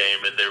roll game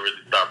if they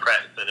really start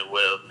practicing it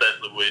well,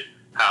 especially with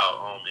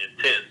how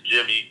intense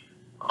Jimmy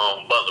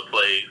Butler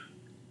plays.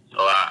 So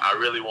I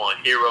really want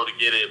Hero to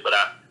get it, but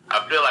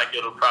I feel like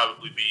it'll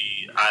probably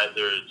be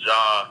either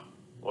Ja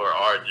or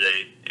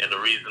RJ. And the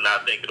reason I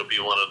think it'll be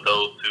one of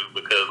those two,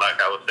 because like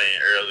I was saying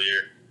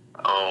earlier,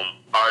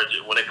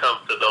 RJ, when it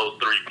comes to those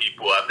 3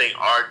 people, I think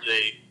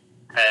RJ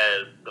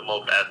has the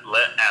most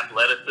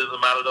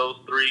athleticism out of those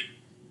 3,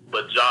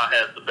 but Ja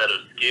has the better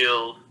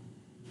skills,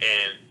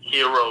 and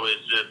Hero is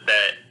just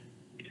that,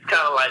 he's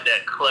kind of like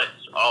that clutch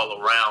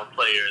all-around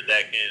player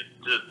that can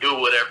just do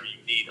whatever you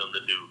need him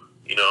to do.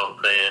 You know what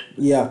I'm saying?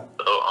 Yeah.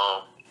 So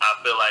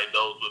I feel like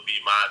those would be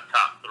my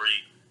top 3,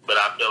 but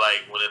I feel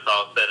like when it's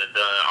all said and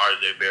done,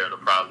 RJ Barrett will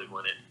probably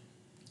win it.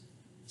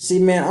 See,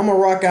 man, I'm gonna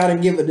rock out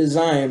and give it to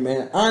Zion,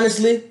 man.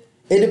 Honestly,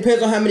 it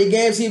depends on how many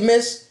games he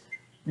missed,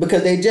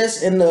 because they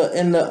just in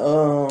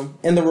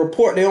the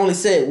report they only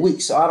said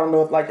weeks. So I don't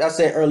know if, like I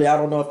said earlier, I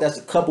don't know if that's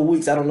a couple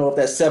weeks. I don't know if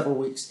that's several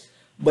weeks.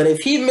 But if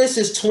he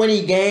misses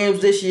 20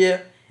 games this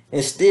year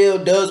and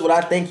still does what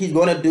I think he's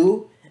gonna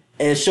do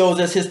and shows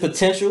us his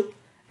potential,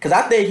 because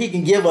I think he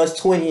can give us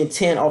 20 and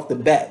 10 off the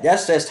bat.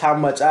 That's just how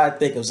much I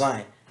think of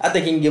Zion. I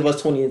think he can give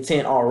us 20 and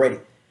 10 already.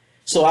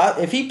 So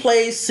if he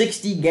plays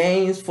 60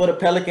 games for the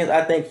Pelicans,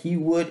 I think he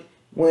would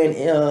win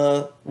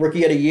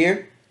Rookie of the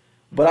Year.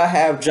 But I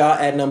have Ja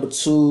at number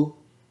 2.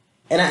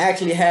 And I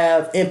actually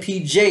have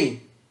MPJ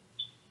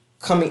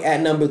coming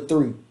at number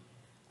 3.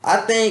 I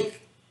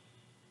think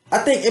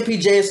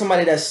MPJ is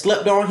somebody that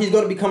slept on. He's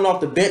going to be coming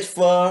off the bench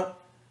for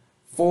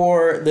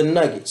the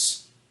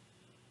Nuggets.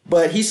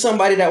 But he's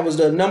somebody that was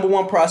the number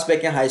 1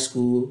 prospect in high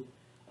school.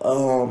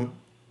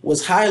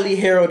 Was highly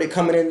heralded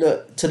coming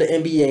into the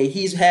NBA.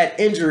 He's had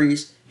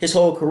injuries his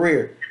whole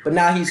career, but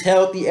now he's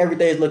healthy.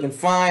 Everything's looking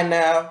fine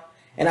now,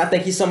 and I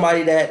think he's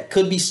somebody that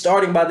could be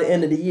starting by the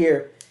end of the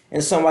year,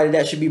 and somebody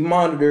that should be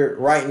monitored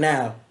right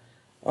now,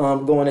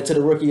 going into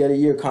the Rookie of the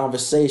Year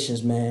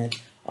conversations, man.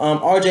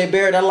 R.J.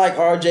 Barrett, I like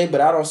R.J.,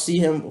 but I don't see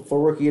him for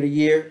Rookie of the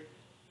Year.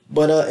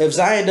 But if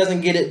Zion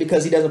doesn't get it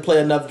because he doesn't play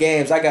enough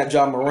games, I got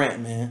Ja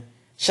Morant, man.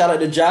 Shout out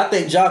to Ja. I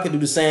think Ja could do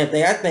the same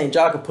thing. I think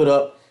Ja could put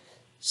up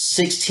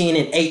 16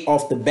 and 8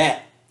 off the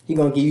bat. He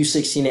gonna give you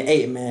 16 and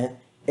 8, man.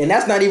 And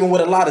that's not even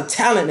with a lot of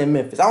talent in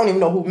Memphis. I don't even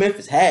know who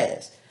Memphis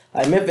has.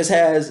 Like Memphis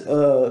has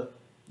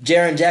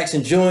Jaren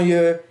Jackson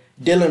Jr.,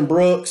 Dylan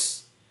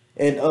Brooks,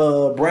 and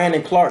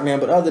Brandon Clark, man.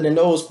 But other than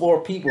those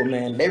 4 people,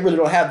 man, they really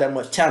don't have that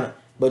much talent.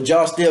 But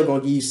Ja still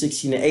gonna give you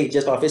 16 and 8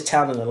 just off his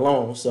talent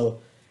alone.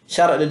 So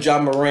shout out to Ja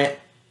Morant.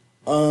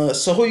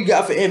 So who you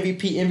got for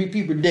MVP?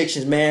 MVP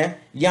predictions, man.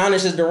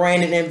 Giannis is the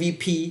reigning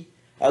MVP.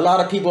 A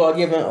lot of people are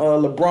giving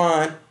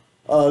LeBron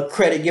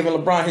credit, giving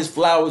LeBron his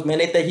flowers, man.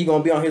 They think he's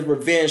going to be on his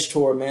revenge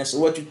tour, man. So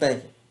what you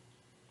thinking?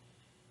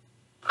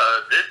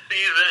 This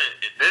season,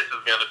 this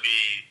is going to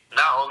be,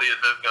 not only is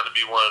this going to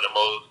be one of the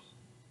most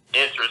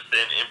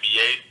interesting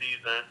NBA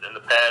seasons in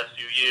the past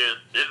few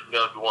years, this is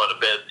going to be one of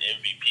the best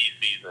MVP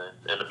seasons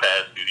in the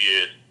past few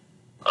years.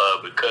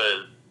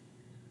 Because,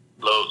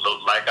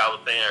 like I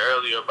was saying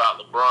earlier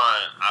about LeBron,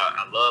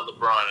 I love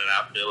LeBron, and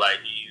I feel like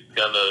he's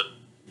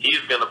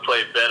gonna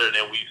play better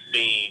than we've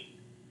seen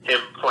him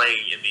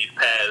playing in these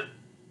past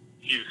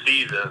few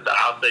seasons.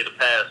 I'll say the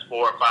past 4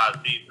 or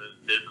 5 seasons,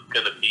 this is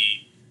gonna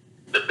be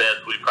the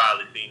best we've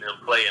probably seen him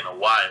play in a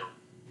while,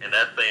 and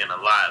that's saying a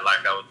lot.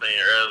 Like I was saying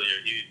earlier,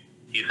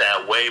 he's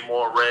had way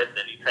more rest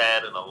than he's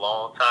had in a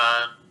long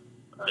time.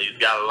 He's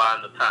got a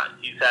lot of time.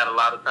 He's had a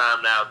lot of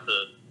time now to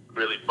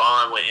really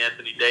bond with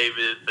Anthony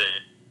Davis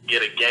and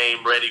get a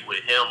game ready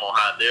with him on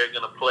how they're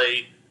gonna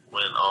play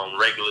when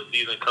regular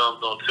season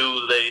comes on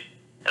Tuesday.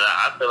 And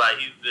I feel like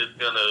he's just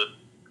going to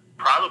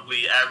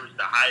probably averaged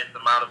the highest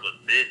amount of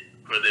assists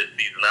for this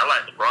season. I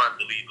like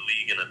LeBron to lead the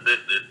league in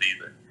assists this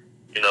season.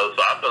 You know,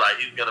 so I feel like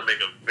he's going to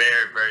make a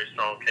very, very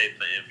strong case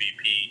for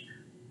MVP.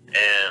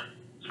 And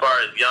as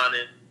far as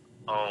Giannis,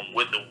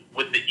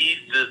 with the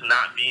East just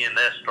not being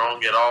that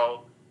strong at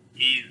all,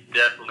 he's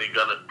definitely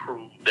going to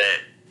prove that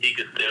he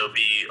could still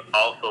be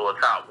also a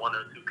top 1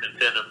 or 2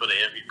 contender for the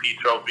MVP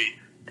trophy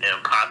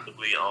and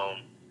possibly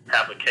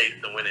have a case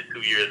to win it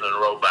 2 years in a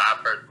row. But I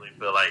personally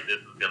feel like this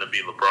is going to be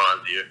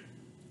LeBron's year.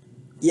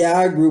 Yeah,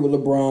 I agree with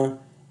LeBron.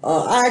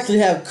 I actually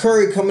have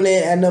Curry coming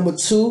in at number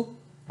 2.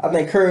 I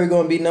think Curry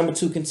going to be number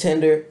 2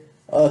 contender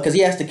because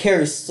he has to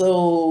carry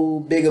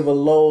so big of a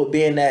load,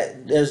 being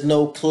that there's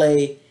no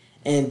Clay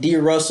and D.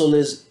 Russell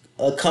is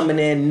coming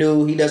in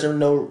new. He doesn't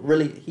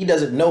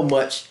know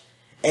much,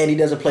 and he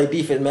doesn't play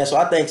defense, man. So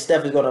I think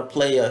Steph is going to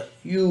play a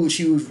huge,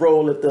 huge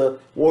role if the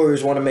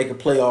Warriors want to make a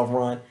playoff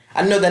run.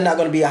 I know they're not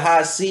going to be a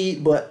high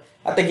seed, but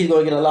I think he's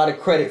going to get a lot of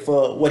credit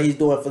for what he's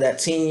doing for that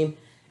team.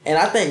 And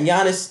I think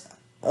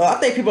I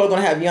think people are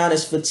going to have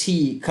Giannis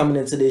fatigue coming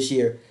into this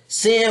year.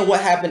 Seeing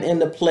what happened in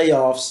the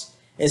playoffs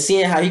and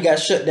seeing how he got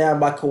shut down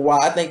by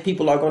Kawhi, I think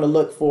people are going to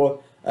look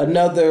for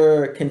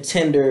another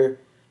contender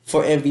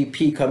for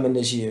MVP coming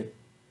this year.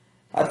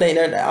 I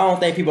don't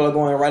think people are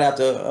going right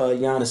after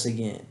Giannis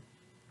again.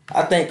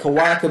 I think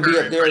Kawhi could be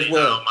up there as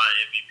well. On my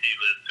MVP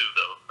list too,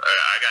 though.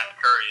 I got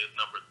Curry as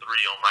number 3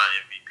 on my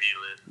MVP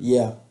list.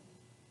 Yeah,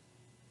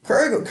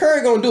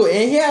 Curry gonna do it,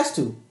 and he has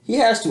to. He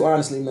has to,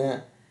 honestly,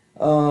 man.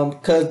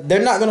 Because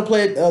they're not gonna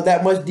play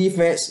that much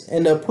defense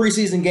in the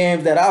preseason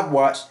games that I've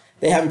watched.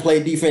 They haven't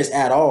played defense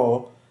at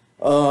all.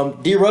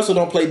 D. Russell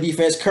don't play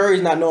defense.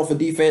 Curry's not known for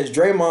defense.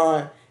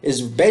 Draymond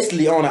is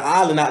basically on an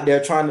island out there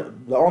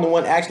the only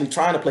one actually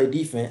trying to play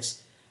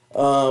defense.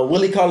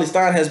 Willie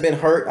Cauley-Stein has been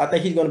hurt. I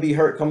think he's going to be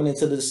hurt coming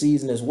into the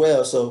season as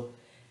well. So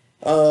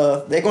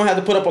they're going to have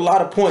to put up a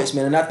lot of points,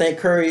 man. And I think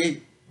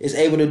Curry is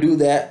able to do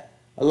that.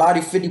 A lot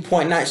of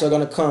 50-point nights are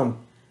going to come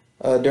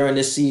during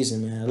this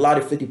season, man. A lot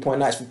of 50-point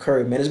nights from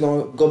Curry, man. It's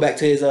going to go back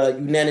to his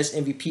unanimous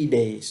MVP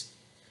days.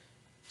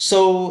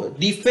 So,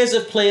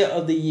 Defensive Player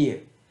of the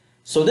Year.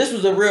 So this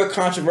was a real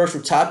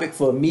controversial topic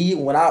for me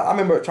when I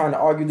remember trying to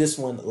argue this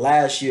one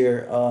last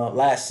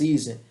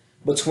season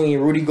between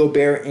Rudy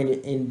Gobert and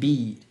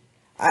Embiid.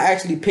 I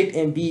actually picked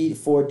Embiid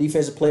for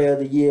Defensive Player of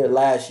the Year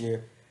last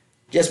year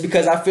just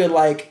because I feel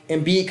like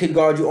Embiid could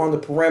guard you on the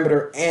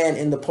perimeter and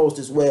in the post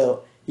as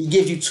well. He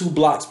gives you 2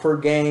 blocks per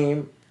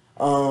game.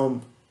 I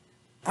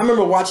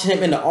remember watching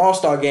him in the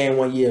All-Star game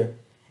one year,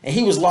 and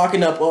he was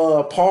locking up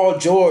Paul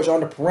George on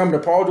the perimeter.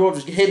 Paul George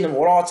was hitting him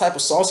with all type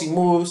of saucy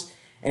moves,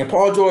 and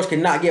Paul George could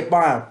not get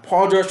by him.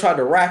 Paul George tried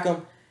to rack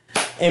him.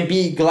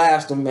 Embiid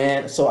glassed him,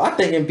 man. So I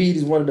think Embiid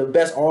is one of the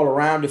best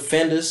all-around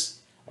defenders.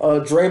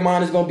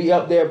 Draymond is going to be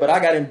up there, but I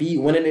got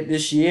Embiid winning it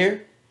this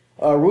year.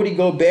 Rudy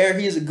Gobert,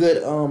 he's a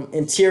good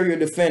interior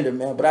defender,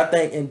 man. But I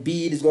think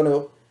Embiid is going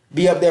to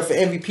be up there for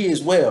MVP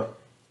as well.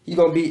 He's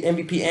going to be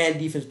MVP and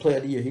Defensive Player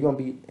of the Year. He's going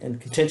to be in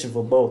contention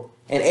for both.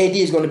 And AD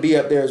is going to be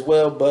up there as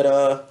well. But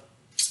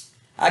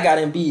I got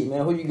Embiid,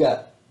 man. Who you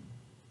got?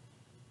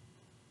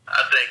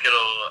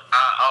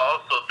 I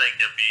also think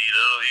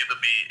it'll either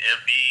be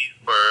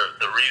Embiid for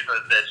the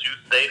reasons that you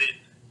stated,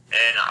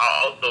 and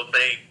I also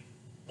think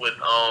with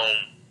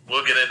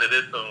we'll get into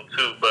this soon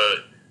too,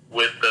 but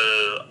with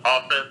the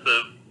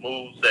offensive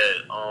moves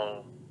that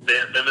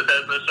Ben Simmons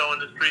has been showing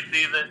this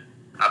preseason,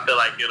 I feel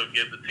like it'll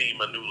give the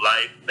team a new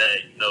life. That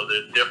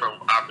there's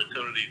different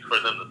opportunities for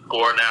them to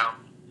score now.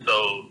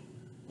 So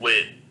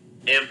with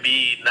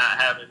Embiid not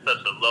having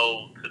such a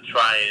load to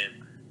try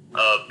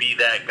and be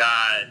that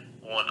guy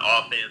on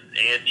offense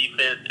and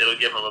defense, it'll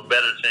give him a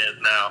better chance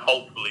now,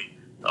 hopefully,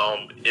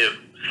 if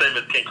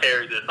Simmons can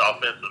carry this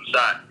offensive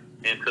shot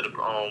into the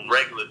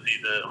regular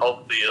season.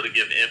 Hopefully it'll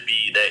give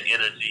Embiid that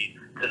energy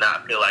to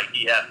not feel like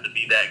he has to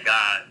be that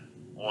guy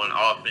on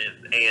offense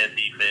and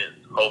defense.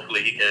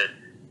 Hopefully he can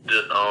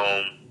just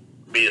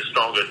be a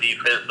stronger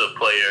defensive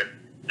player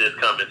this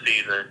coming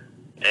season.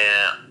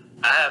 And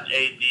I have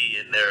AD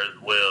in there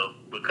as well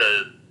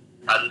because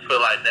I just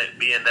feel like that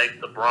being next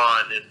to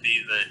Bron this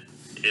season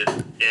is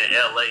in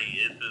LA.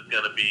 It's just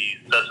going to be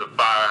such a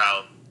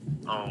firehouse.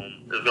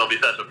 It's going to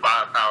be such a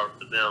firepower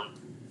for them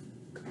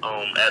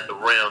at the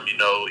rim.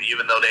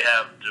 Even though they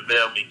have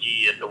JaVale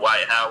McGee and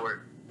Dwight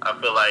Howard, I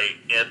feel like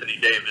Anthony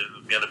Davis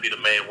is going to be the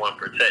main one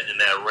protecting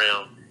that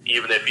rim.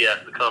 Even if he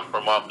has to come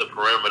from off the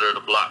perimeter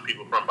to block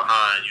people from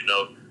behind,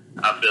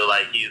 I feel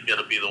like he's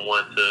going to be the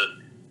one to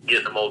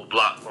get the most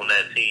blocks on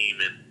that team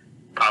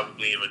and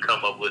probably even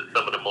come up with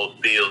some of the most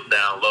steals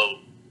down low.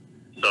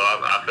 So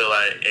I feel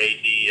like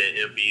AD and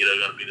Embiid are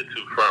going to be the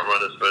 2 front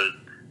runners for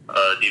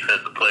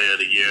Defensive Player of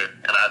the Year,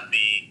 and I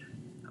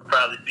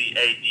probably see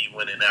AD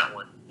winning that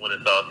one when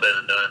it's all said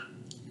and done.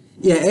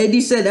 Yeah,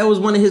 AD said that was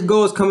one of his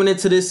goals coming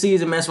into this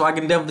season, man. So I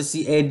can definitely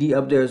see AD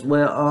up there as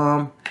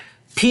well.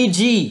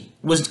 PG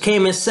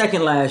came in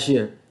second last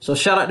year, so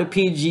shout out to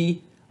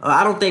PG.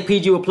 I don't think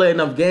PG will play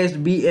enough games to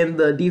be in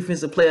the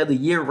Defensive Player of the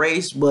Year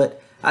race,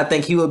 but I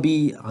think he would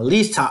be at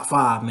least top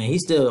 5, man.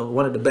 He's still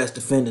one of the best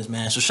defenders,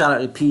 man. So shout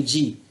out to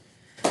PG.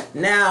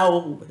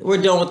 Now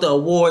we're done with the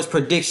awards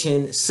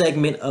prediction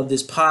segment of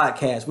this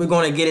podcast. We're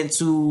going to get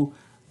into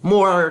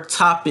more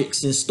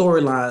topics and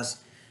storylines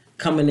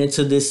coming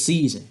into this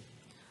season.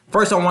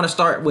 First, I want to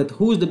start with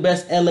who's the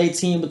best LA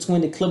team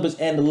between the Clippers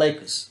and the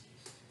Lakers.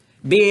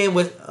 Being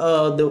with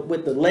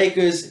the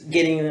Lakers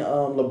getting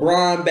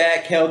LeBron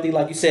back healthy,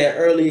 like you said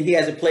earlier, he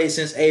hasn't played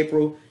since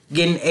April.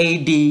 Getting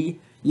AD,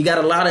 you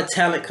got a lot of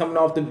talent coming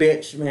off the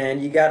bench,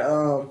 man. You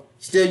got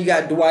you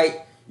got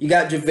Dwight, you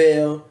got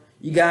JaVale,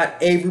 you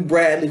got Avery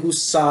Bradley,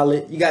 who's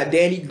solid. You got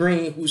Danny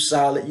Green, who's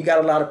solid. You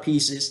got a lot of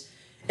pieces.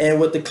 And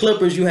with the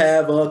Clippers, you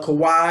have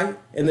Kawhi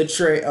in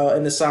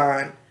the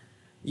sign.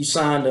 You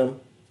signed him.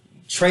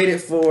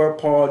 Traded for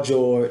Paul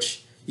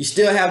George. You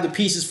still have the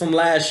pieces from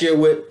last year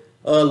with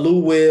Lou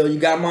Will. You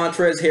got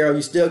Montrezl Harrell.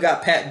 You still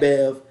got Pat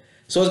Bev.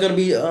 So it's going to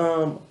be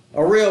a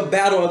real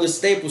battle of the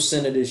Staples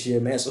Center this year,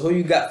 man. So who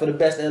you got for the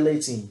best LA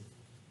team?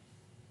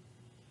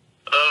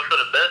 For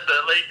the best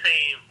LA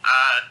team,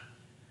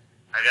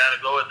 I got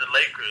to go with the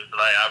Lakers.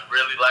 Like, I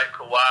really like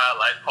Kawhi. I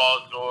like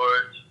Paul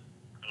George.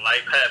 I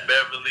like Pat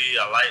Beverly.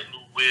 I like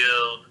Lou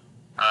Will.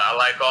 I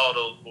like all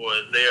those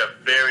boys. They are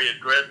very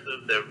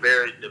aggressive. They're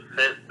very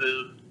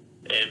defensive,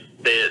 and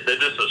they're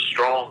just a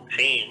strong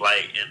team.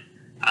 Like, and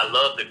I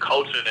love the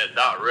coaching that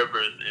Doc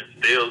Rivers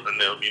instills in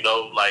them. You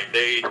know, like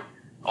they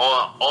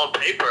on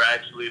paper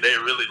actually they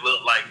really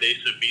look like they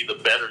should be the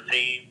better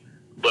team.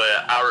 But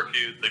I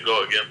refuse to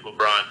go against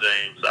LeBron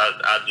James.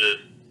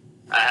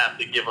 I have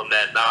to give him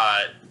that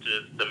nod.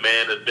 Just the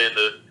man has been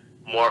to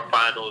more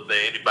finals than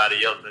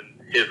anybody else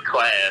in his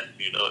class.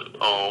 You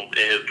know,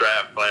 in his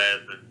draft class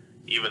and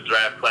even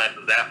draft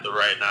classes after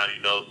right now,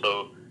 you know.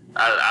 So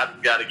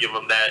I've got to give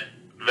him that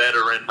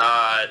veteran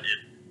nod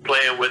and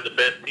playing with the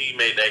best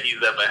teammate that he's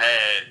ever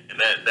had, and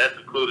that's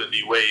including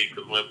D-Wade,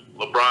 because when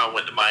LeBron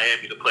went to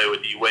Miami to play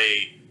with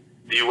D-Wade,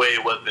 D-Wade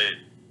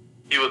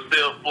he was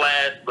still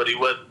Flash, but he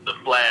wasn't the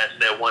Flash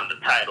that won the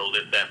title,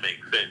 if that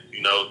makes sense,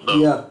 you know. So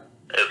yeah.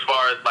 As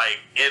far as like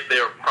in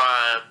their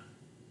prime,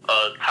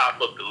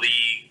 top of the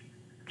league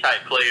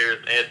type players,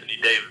 Anthony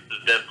Davis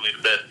is definitely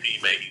the best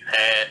teammate he's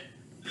had.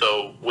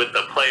 So with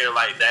a player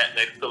like that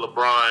next to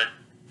LeBron,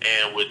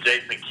 and with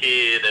Jason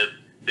Kidd as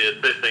the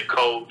assistant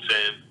coach,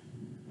 and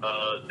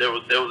there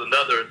was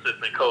another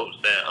assistant coach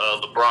that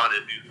LeBron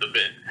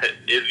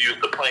is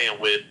used to playing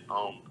with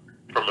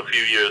from a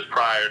few years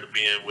prior to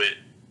being with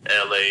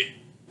LA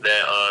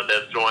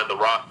that's joined the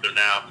roster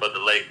now for the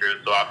Lakers.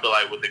 So I feel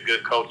like with a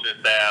good coaching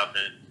staff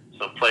and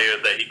some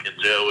players that he can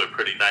gel with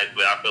pretty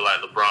nicely, I feel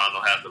like LeBron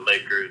will have the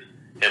Lakers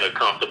in a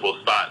comfortable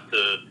spot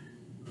to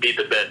be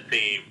the best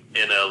team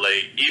in LA.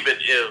 Even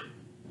if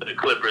the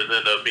Clippers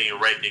end up being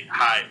ranked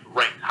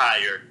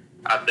higher,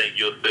 I think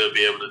you'll still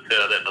be able to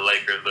tell that the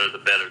Lakers are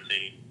the better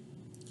team.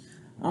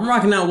 I'm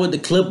rocking out with the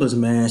Clippers,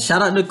 man.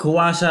 Shout out to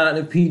Kawhi, shout out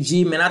to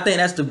PG, man. I think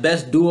that's the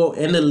best duo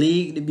in the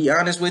league, to be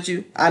honest with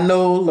you. I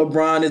know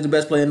LeBron is the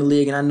best player in the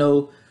league, and I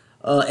know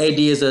AD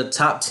is a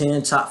top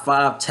 10, top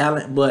 5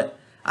 talent, but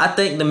I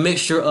think the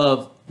mixture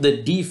of the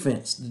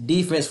defense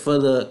for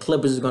the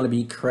Clippers is going to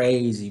be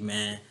crazy,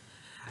 man.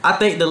 I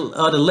think the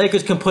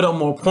Lakers can put up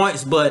more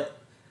points, but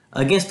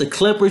against the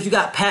Clippers, you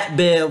got Pat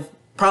Bev,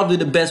 probably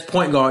the best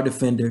point guard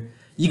defender.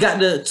 You got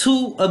the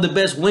two of the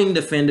best wing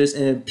defenders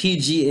in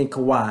PG and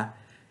Kawhi.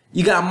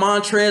 You got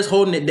Montrezl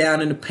holding it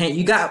down in the paint.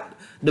 You got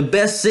the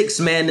best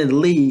 6-man in the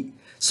league.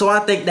 So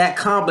I think that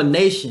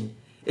combination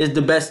is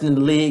the best in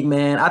the league,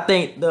 man. I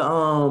think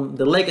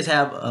the Lakers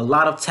have a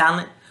lot of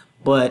talent,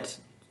 but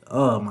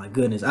oh my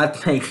goodness, I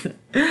think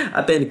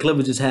the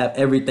Clippers just have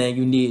everything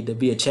you need to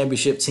be a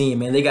championship team,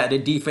 man. They got the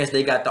defense,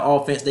 they got the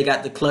offense, they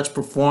got the clutch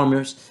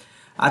performers.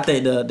 I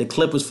think the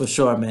Clippers for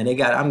sure, man. I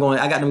got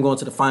them going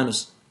to the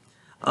finals.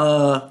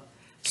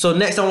 So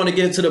next I want to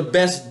get into the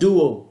best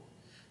duo.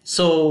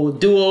 So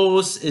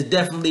duos is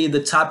definitely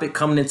the topic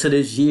coming into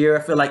this year.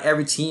 I feel like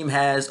every team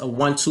has a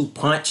 1-2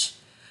 punch.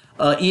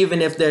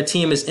 Even if their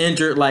team is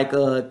injured, like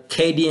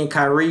KD and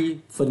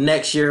Kyrie for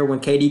next year when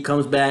KD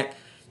comes back.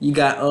 You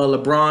got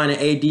LeBron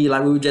and AD,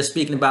 like we were just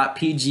speaking about,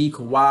 PG,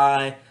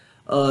 Kawhi,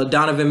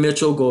 Donovan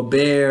Mitchell,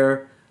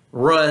 Gobert,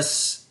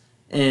 Russ,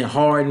 and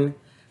Harden.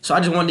 So I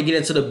just wanted to get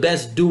into the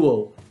best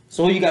duo.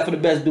 So who you got for the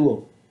best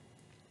duo?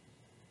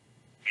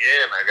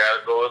 Yeah, and I got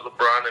to go with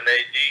LeBron and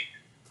AD.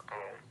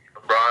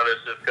 LeBron is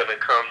just going to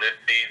come this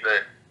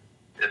season,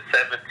 his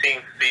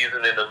 17th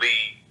season in the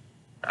league.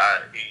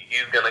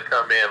 He's going to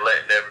come in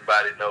letting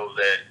everybody know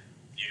that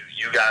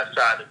you guys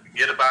tried to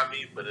forget about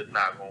me, but it's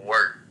not going to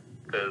work.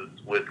 Because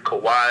with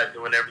Kawhi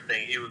doing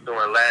everything he was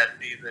doing last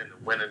season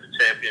and winning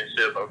the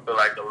championship, I feel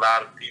like a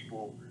lot of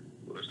people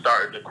were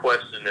starting to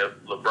question if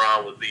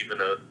LeBron was even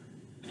a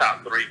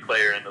top 3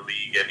 player in the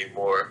league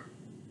anymore.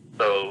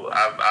 So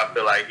I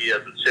feel like he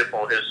has a chip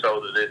on his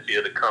shoulder this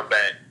year to come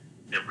back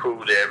and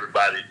prove to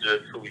everybody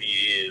just who he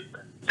is.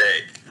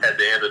 That at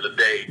the end of the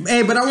day.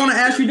 Hey, but I want to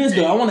ask you this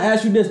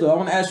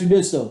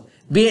though.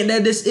 Being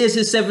that this is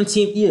his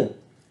 17th year,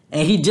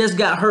 and he just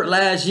got hurt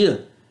last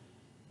year,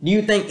 Do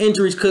you think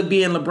injuries could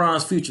be in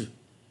LeBron's future?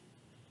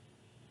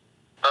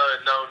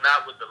 No,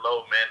 not with the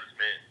load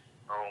management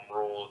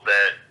rules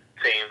that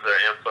teams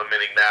are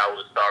implementing now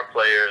with star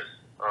players.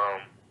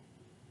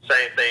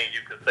 Same thing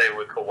you could say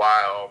with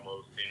Kawhi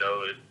almost.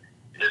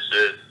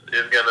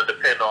 It's going to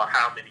depend on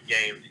how many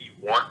games he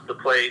wants to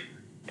play,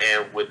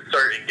 and with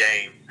certain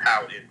games,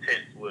 how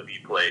intense will he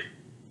play.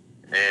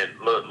 And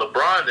look,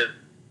 LeBron has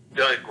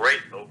done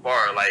great so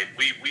far. Like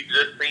we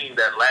just seen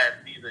that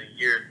last season,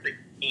 year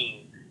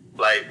 16,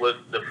 like was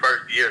the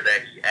first year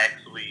that he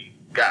actually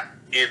got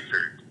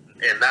injured,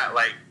 and not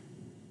like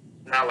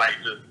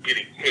just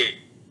getting hit,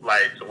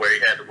 like to where he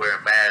had to wear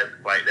a mask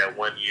like that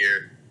one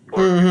year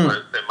for a few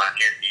months in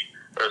Miami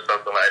or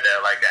something like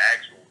that, like an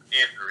actual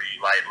injury.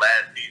 Like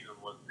last season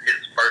was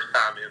his first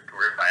time in his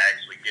career by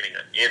actually getting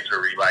an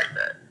injury like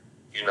that.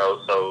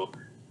 So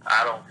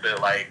I don't feel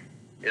like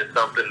it's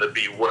something to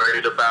be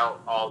worried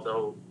about.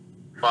 Although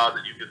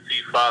you can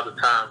see Father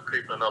Time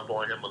creeping up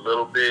on him a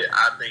little bit.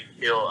 I think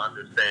he'll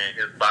understand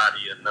his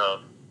body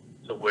enough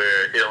to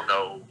where he'll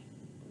know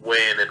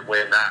when and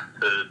when not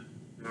to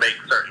make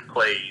certain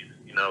plays.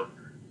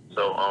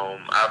 So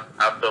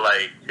I feel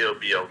like he'll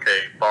be okay,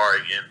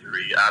 barring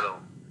injury.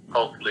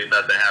 Hopefully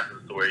nothing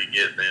happens to where he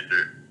gets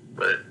injured,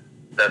 but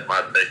that's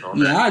my take on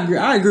that.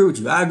 Yeah, I agree with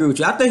you. I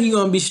think he's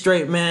gonna be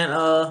straight, man.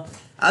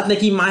 I think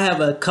he might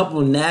have a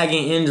couple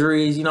nagging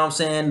injuries. You know what I'm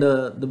saying?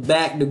 The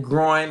back, the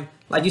groin.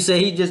 Like you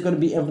said, he's just gonna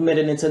be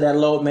implemented into that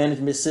load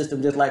management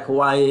system, just like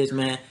Kawhi is,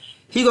 man.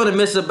 He's gonna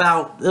miss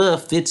about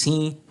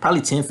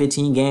probably 10,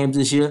 15 games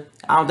this year.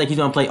 I don't think he's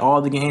gonna play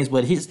all the games,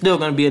 but he's still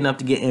gonna be enough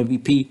to get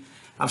MVP.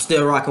 I'm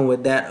still rocking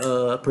with that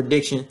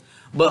prediction.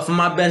 But for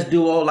my best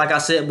duo, like I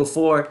said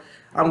before,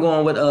 I'm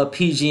going with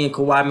PG and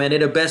Kawhi, man. They're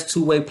the best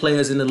two-way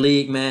players in the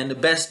league, man. The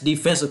best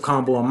defensive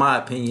combo, in my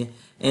opinion,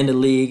 in the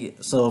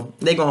league. So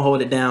they're going to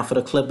hold it down for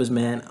the Clippers,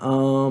 man.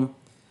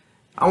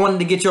 I wanted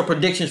to get your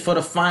predictions for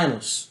the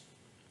finals.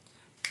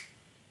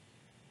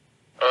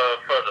 For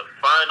the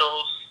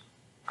finals,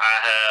 I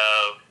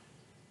have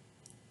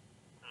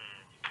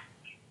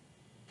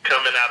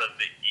coming out of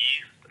the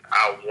East,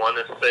 I want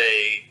to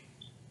say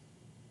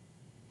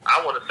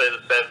the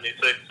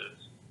 76ers.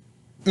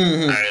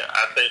 Mm-hmm.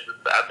 I think the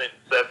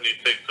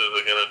 76ers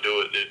are going to do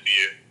it this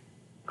year.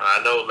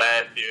 I know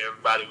last year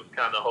everybody was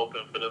kind of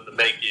hoping for them to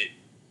make it,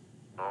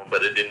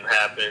 but it didn't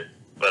happen.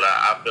 But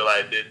I feel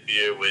like this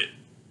year with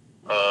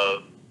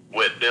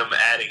them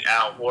adding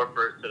Al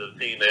Horford to the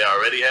team they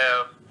already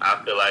have,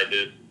 I feel like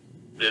this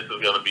is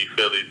going to be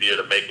Philly's year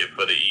to make it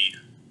for the East.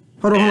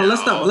 Hold on.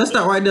 Let's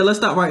stop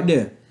right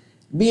there.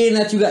 Being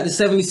that you got the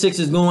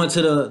 76ers going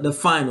to the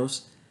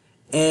finals,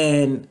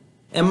 and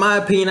in my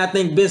opinion, I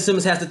think Ben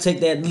Simmons has to take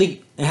that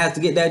leap and has to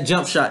get that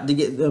jump shot to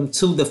get them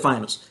to the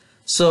finals.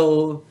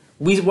 So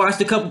we watched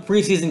a couple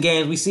preseason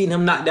games. We've seen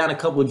him knock down a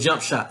couple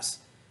jump shots.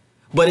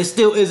 But it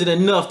still isn't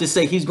enough to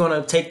say he's going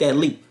to take that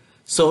leap.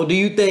 So do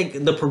you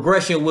think the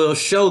progression will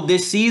show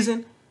this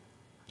season?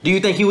 Do you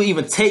think he will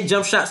even take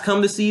jump shots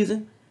come this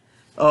season?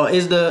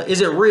 Is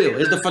it real?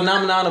 Is the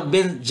phenomenon of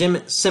Ben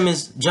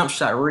Simmons jump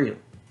shot real?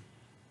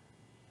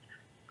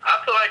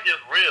 I feel like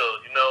it's real,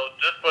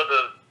 just for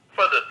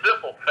the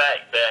simple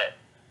fact that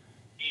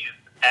he's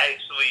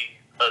actually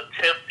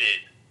attempted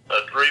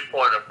a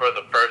three-pointer for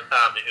the first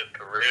time in his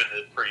career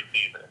this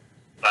preseason.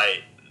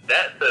 Like,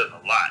 that says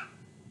a lot.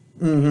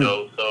 Mm-hmm.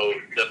 So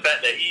the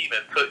fact that he even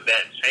took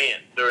that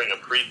chance during a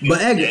preseason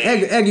But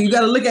Edgar, you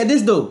got to look at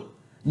this, though.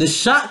 The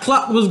shot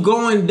clock was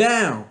going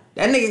down.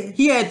 That nigga,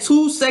 he had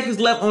 2 seconds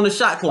left on the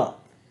shot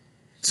clock.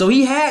 So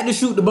he had to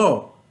shoot the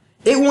ball.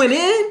 It went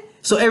in,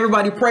 so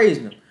everybody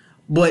praised him.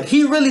 But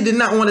he really did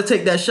not want to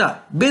take that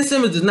shot. Ben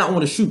Simmons does not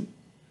want to shoot.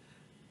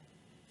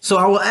 So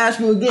I will ask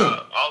you again.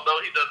 Although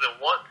he doesn't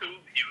want to,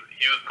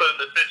 he was put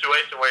in a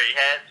situation where he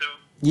had to.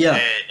 Yeah.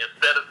 And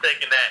instead of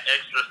taking that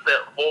extra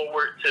step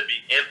forward to be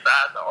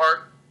inside the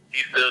arc, he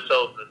still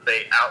chose to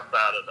stay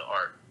outside of the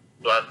arc.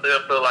 So I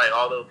still feel like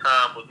although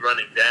time was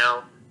running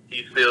down,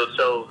 he still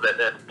chose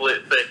that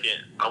split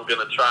second, I'm going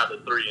to try the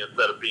 3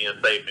 instead of being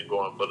safe and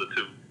going for the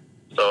 2.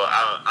 So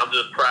I'm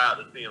just proud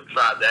to see him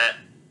try that.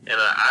 And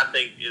I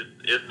think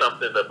it's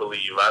something to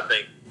believe. I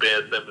think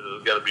Ben Simmons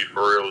is going to be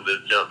for real with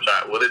this jump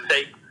shot. Will it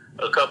take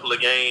a couple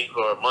of games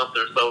or a month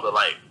or so to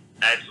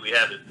actually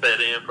have it set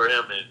in for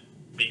him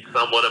and be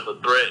somewhat of a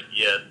threat?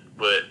 Yes,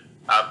 but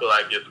I feel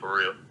like it's for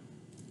real.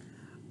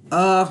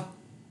 I'm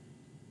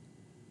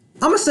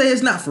gonna say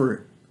it's not for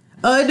real.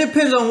 It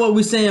depends on what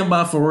we're saying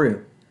by for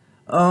real.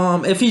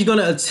 If he's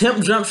gonna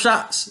attempt jump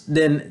shots,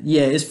 then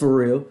yeah, it's for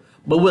real.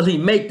 But will he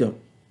make them?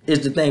 Is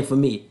the thing for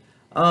me.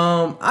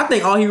 I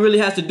think all he really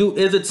has to do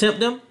is attempt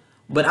them,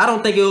 but I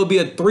don't think it will be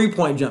a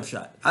 3-point jump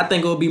shot. I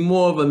think it will be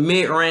more of a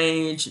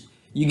mid-range.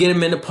 You get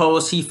him in the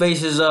post, he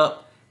faces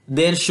up,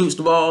 then shoots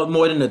the ball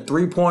more than a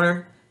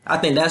 3-pointer. I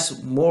think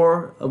that's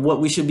more of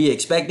what we should be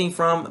expecting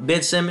from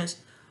Ben Simmons.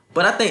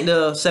 But I think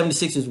the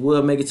 76ers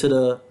will make it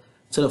to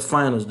the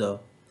finals,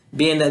 though.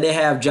 Being that they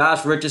have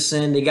Josh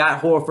Richardson, they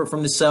got Horford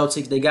from the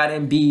Celtics, they got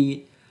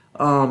Embiid.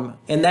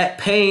 And that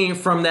pain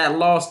from that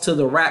loss to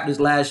the Raptors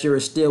last year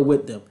is still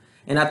with them.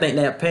 and I think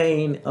that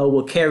pain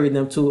will carry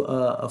them to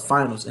a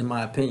finals, in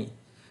my opinion.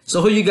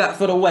 So who you got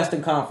for the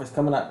Western Conference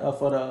coming out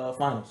for the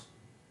finals?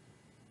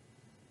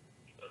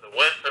 The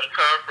Western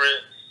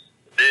Conference,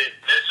 this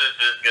is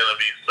just going to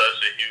be such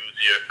a huge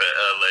year for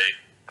LA.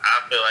 I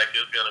feel like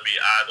it's going to be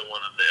either one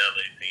of the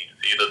LA teams,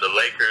 either the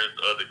Lakers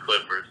or the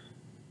Clippers.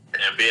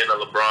 And being a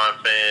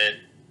LeBron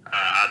fan,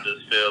 I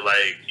just feel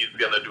like he's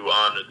going to do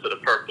honor to the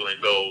purple and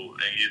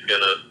gold, and he's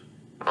going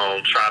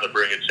to try to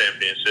bring a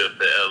championship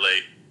to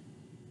LA.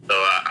 So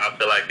I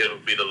feel like it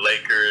will be the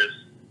Lakers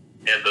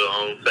and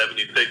the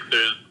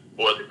 76ers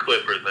or the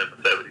Clippers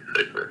and the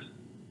 76ers.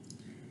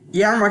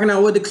 Yeah, I'm rocking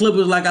out with the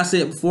Clippers. Like I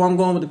said before, I'm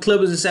going with the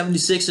Clippers and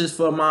 76ers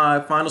for my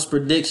finals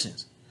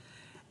predictions.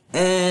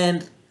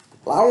 And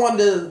I wanted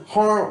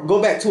to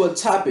go back to a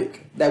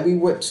topic that we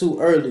went to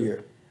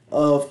earlier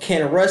of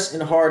can Russ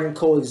and Harden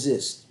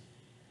coexist?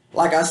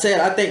 Like I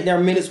said, I think their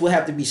minutes will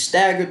have to be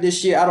staggered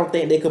this year. I don't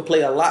think they could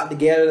play a lot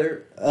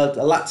together,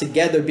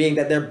 being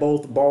that they're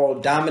both ball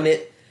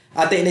dominant.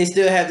 I think they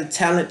still have the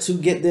talent to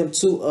get them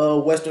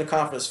to Western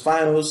Conference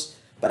Finals,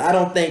 but I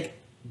don't think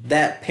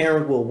that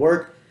pairing will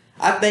work.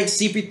 I think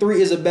CP3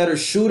 is a better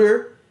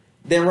shooter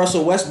than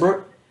Russell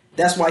Westbrook.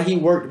 That's why he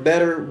worked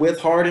better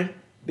with Harden,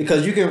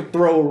 because you can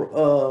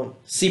throw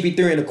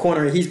CP3 in the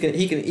corner and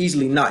he can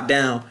easily knock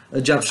down a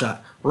jump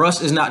shot.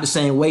 Russ is not the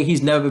same way.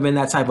 He's never been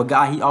that type of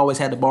guy. He always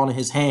had the ball in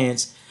his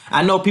hands.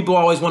 I know people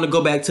always want to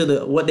go back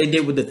to what they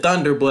did with the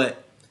Thunder,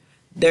 but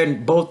they're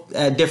both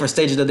at different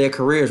stages of their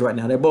careers right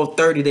now. They're both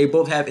 30. They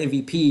both have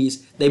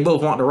MVPs. They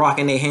both want the rock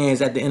in their hands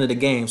at the end of the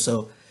game.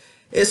 So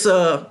it's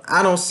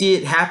I don't see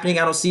it happening.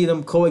 I don't see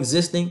them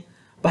coexisting.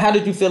 But how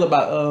did you feel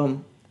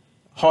about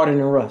Harden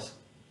and Russ?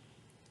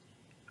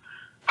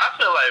 I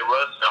feel like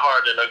Russ and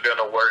Harden are going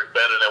to work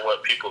better than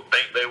what people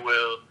think they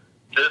will,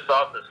 just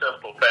off the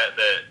simple fact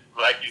that,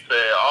 like you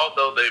said,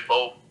 although they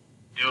both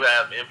do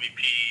have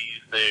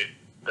MVPs,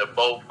 they're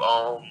both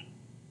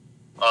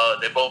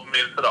they both made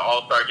it to the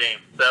All-Star game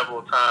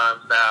several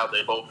times now.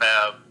 They both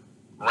have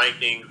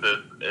rankings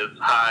as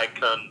high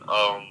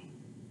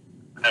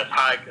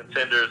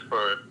contenders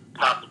for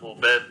possible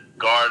best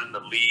guard in the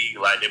league.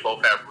 Like, they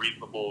both have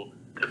reasonable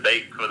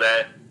debate for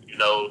that, you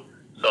know.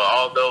 So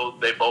although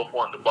they both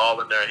want the ball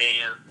in their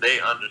hands, they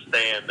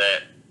understand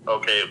that,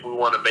 okay, if we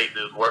want to make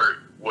this work,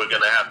 we're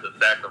going to have to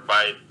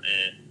sacrifice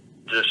and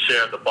just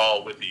share the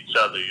ball with each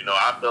other. You know,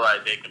 I feel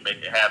like they can make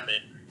it happen.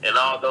 And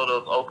although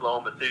those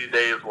Oklahoma City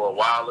days were a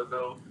while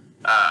ago,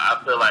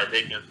 I feel like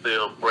they can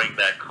still bring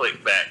that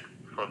click back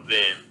from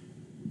then.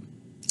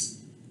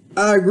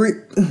 I agree.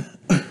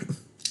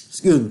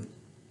 Excuse me.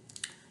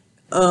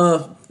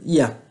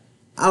 Yeah.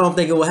 I don't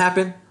think it will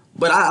happen,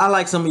 but I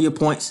like some of your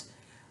points.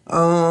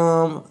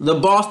 The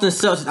Boston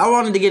Celtics. I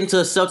wanted to get into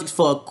the Celtics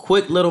for a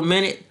quick little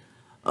minute,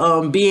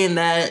 being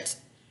that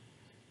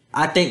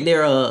I think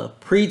they're a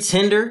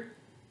pretender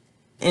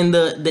in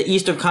the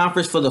Eastern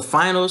Conference for the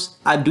finals.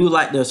 I do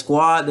like their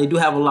squad. They do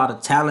have a lot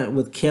of talent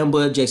with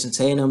Kemba, Jason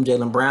Tatum,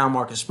 Jaylen Brown,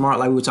 Marcus Smart,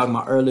 like we were talking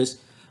about earlier,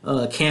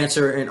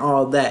 Cancer and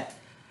all that.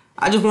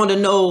 I just want to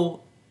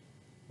know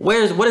what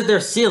is their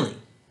ceiling?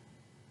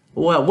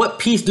 What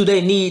piece do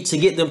they need to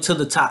get them to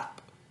the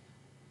top?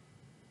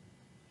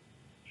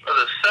 For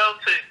the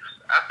Celtics,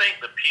 I think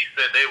the piece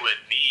that they would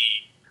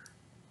need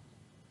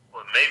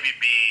would maybe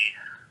be,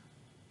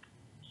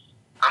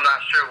 I'm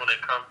not sure when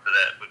it comes to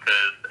that,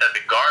 because at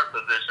the guard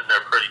position,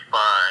 they're pretty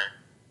fine.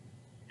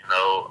 You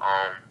know,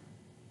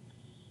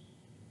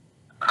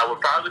 I would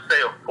probably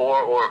say a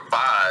 4 or a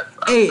 5.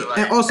 Hey,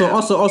 and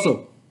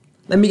also,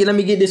 let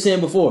me get this in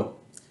before.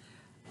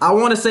 I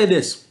want to say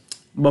this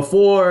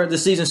before the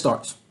season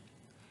starts.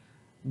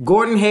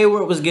 Gordon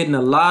Hayward was getting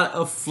a lot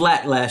of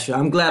flack last year.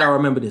 I'm glad I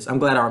remember this.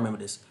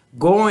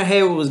 Gordon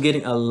Hayward was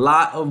getting a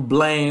lot of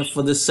blame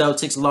for the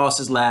Celtics'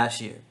 losses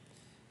last year,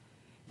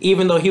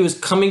 even though he was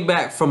coming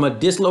back from a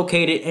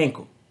dislocated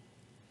ankle.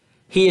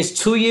 He is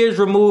 2 years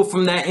removed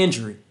from that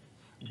injury.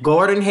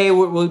 Gordon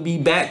Hayward will be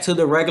back to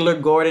the regular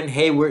Gordon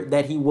Hayward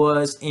that he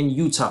was in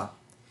Utah.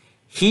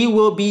 He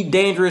will be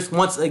dangerous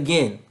once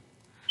again.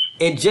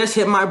 It just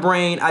hit my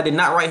brain. I did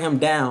not write him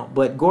down,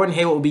 but Gordon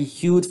Hayward will be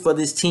huge for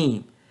this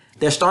team.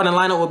 Their starting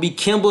lineup will be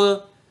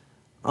Kemba,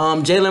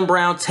 Jaylen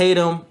Brown,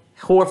 Tatum,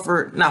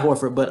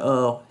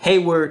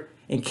 Hayward,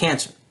 and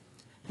Cancer.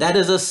 That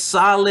is a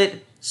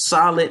solid,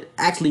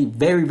 actually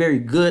very, very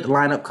good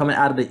lineup coming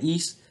out of the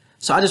East.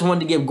 So I just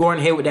wanted to give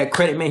Gordon Hayward that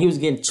credit, man. He was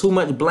getting too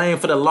much blame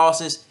for the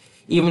losses,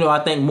 even though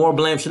I think more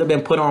blame should have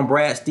been put on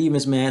Brad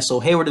Stevens, man. So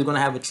Hayward is going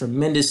to have a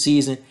tremendous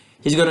season.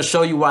 He's going to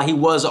show you why he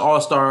was an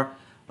all-star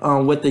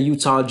with the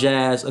Utah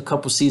Jazz a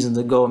couple seasons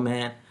ago,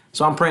 man.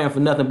 So I'm praying for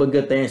nothing but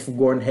good things for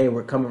Gordon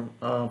Hayward coming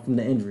from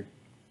the injury.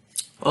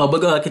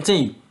 But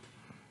continue.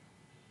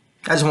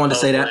 I just wanted to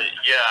say that.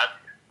 Yeah,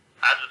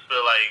 I just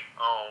feel like,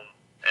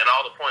 and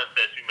all the points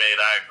that you made,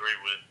 I agree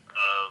with.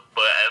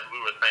 But as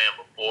we were saying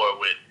before,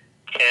 with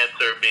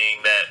Cancer being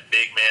that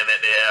big man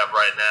that they have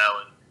right now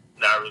and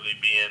not really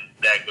being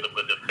that good of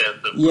a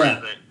defensive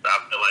presence, I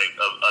feel like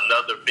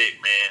another big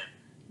man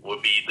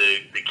would be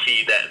the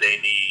key that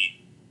they need,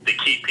 the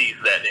key piece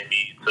that they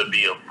need to be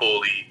a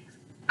fully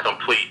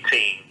complete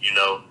team, you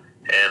know.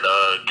 And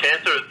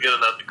Cantor is good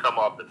enough to come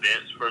off the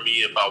bench for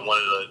me if I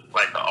wanted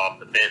an off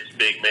the bench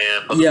big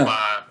man for the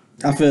five.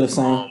 I feel the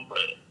same. But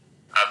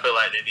I feel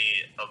like they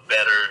need a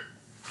better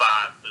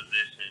five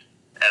position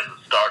as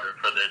a starter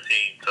for their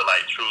team to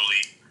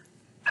truly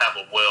have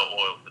a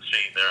well-oiled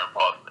machine there in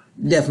Boston.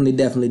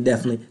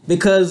 Definitely.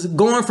 Because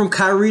going from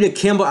Kyrie to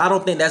Kemba, I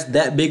don't think that's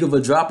that big of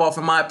a drop-off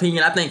in my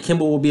opinion. I think Kemba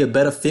will be a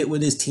better fit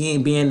with his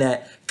team, being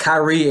that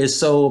Kyrie is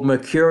so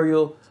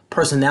mercurial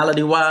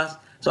personality-wise.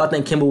 So I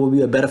think Kemba will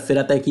be a better fit.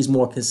 I think he's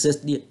more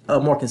consistent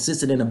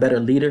and a better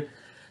leader.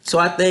 So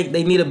I think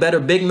they need a better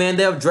big man.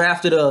 They've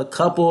drafted a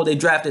couple. They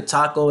drafted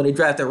Taco. They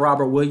drafted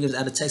Robert Williams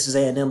out of Texas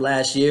A&M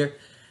last year.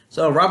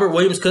 So Robert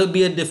Williams could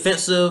be a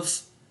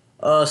defensive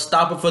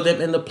stopper for them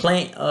in the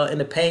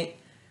paint.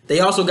 They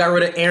also got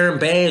rid of Aaron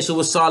Baines, who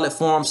was solid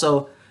for them.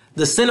 So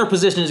the center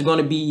position is going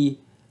to be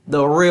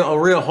a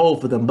real hole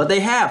for them. But they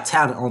have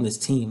talent on this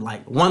team.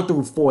 1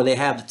 through 4, they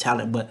have the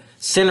talent. But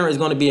center is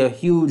going to be a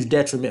huge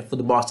detriment for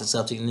the Boston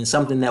Celtics, and it's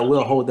something that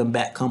will hold them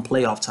back come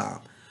playoff time.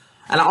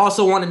 And I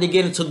also wanted to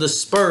get into the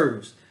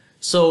Spurs.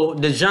 So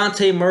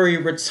DeJounte Murray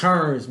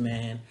returns,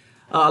 man.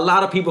 A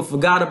lot of people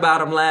forgot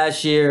about him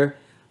last year.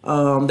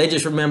 They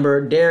just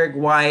remember Derek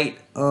White,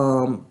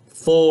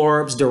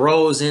 Forbes,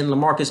 DeRozan,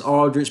 LaMarcus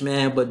Aldridge,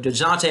 man. But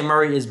DeJounte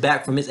Murray is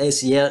back from his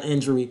ACL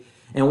injury.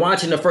 And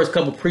watching the first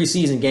couple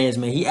preseason games,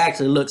 man, he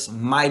actually looks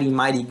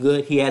mighty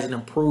good. He has an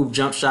improved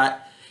jump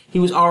shot. He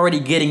was already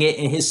getting it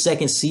in his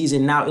second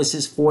season. Now it's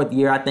his fourth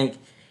year. I think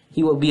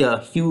he will be a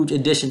huge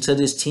addition to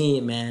this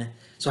team, man.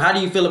 So how do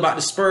you feel about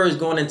the Spurs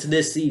going into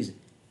this season?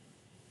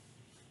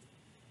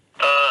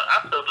 I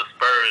feel the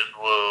Spurs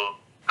will.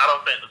 I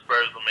don't think the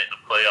Spurs will make the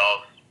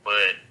playoffs,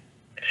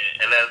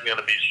 and that's going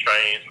to be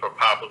strange for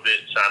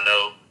Popovich. I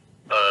know,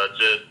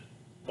 just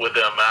with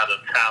the amount of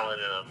talent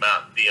and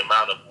the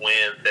amount of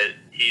wins that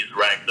he's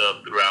racked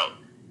up throughout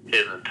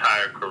his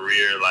entire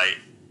career,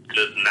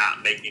 just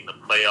not making the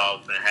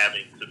playoffs and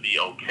having to be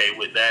okay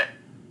with that.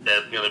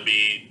 That's going to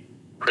be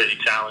pretty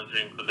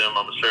challenging for them,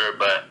 I'm sure.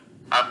 But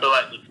I feel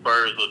like the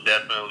Spurs will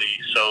definitely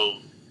show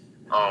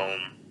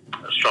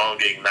a strong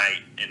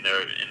ignite in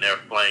their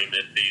flame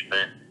this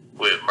season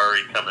with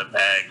Murray coming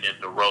back and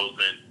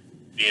DeRozan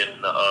being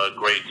a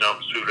great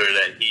jump shooter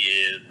that he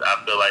is.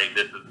 I feel like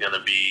this is going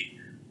to be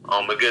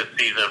a good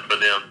season for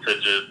them to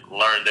just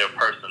learn their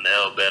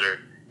personnel better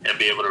and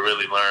be able to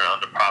really learn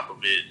under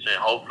Popovich, and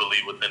hopefully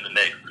within the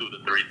next 2 to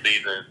 3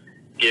 seasons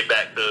get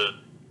back to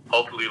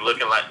hopefully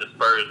looking like the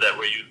Spurs that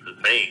we're used to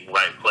seeing,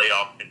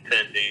 playoff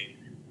contending,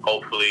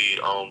 hopefully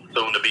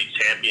soon to be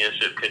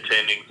championship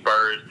contending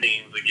Spurs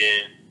teams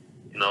again.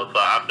 So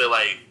I feel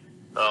like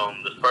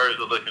the Spurs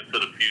are looking to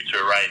the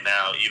future right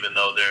now, even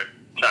though they're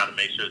trying to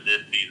make sure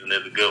this season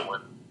is a good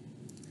one.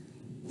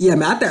 Yeah,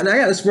 man, I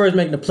got the Spurs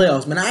making the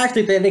playoffs, man. I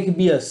actually think they could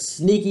be a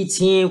sneaky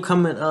team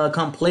come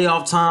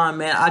playoff time,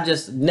 man. I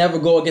just never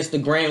go against the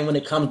grain when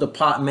it comes to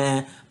Pop,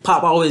 man.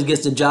 Pop always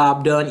gets the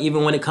job done,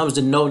 even when it comes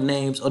to no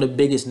names or the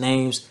biggest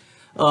names.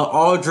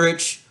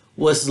 Aldridge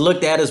was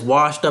looked at as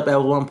washed up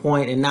at one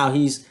point, and now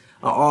he's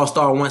an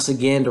all-star once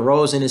again.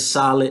 DeRozan is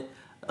solid,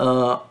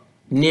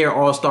 near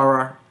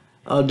all-star.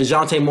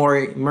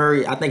 DeJounte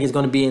Murray, I think, is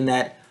going to be in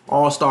that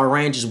all-star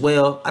range as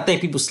well. I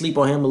think people sleep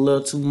on him a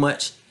little too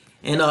much.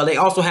 And they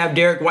also have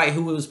Derek White,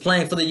 who was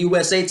playing for the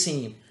USA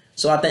team.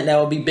 So I think that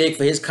will be big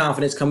for his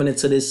confidence coming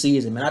into this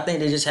season, man. I think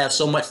they just have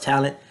so much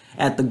talent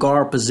at the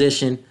guard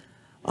position.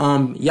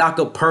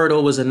 Jakob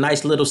Poeltl was a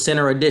nice little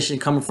center addition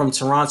coming from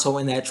Toronto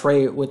in that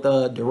trade with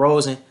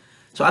DeRozan.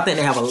 So I think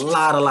they have a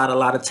lot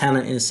of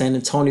talent in San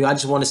Antonio. I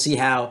just want to see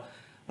how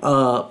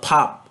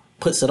Pop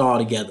puts it all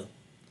together.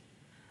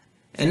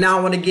 And now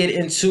I want to get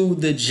into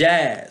the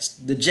Jazz.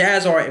 The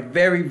Jazz are a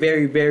very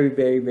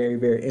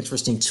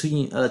interesting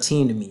team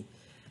to me.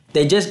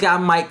 They just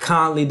got Mike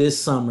Conley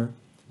this summer.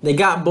 They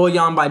got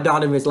Bojan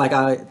Bogdanovic, like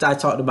I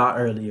talked about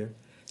earlier.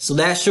 So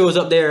that shows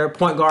up their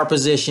point guard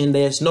position.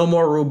 There's no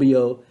more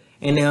Rubio.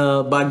 And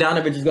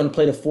Bogdanovic is going to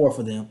play the 4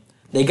 for them.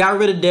 They got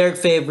rid of Derek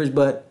Favors,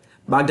 but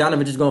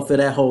Bogdanovic is going to fill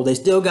that hole. They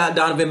still got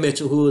Donovan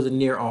Mitchell, who is a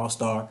near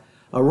all-star.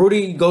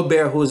 Rudy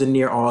Gobert, who is a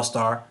near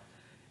all-star.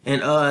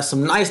 And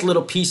some nice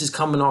little pieces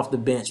coming off the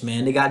bench,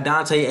 man. They got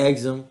Dante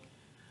Exum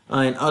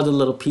and other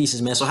little pieces,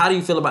 man. So how do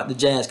you feel about the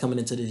Jazz coming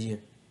into this year?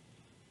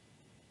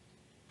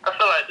 I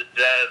feel like the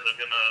Jazz are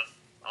going to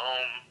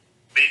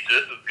be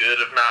just as good,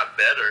 if not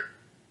better,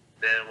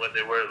 than what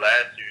they were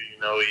last year.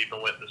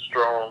 Even with the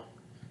strong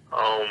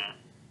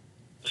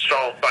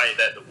fight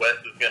that the West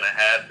is going to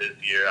have this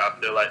year, I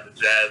feel like the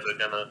Jazz are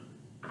going to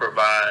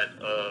provide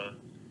a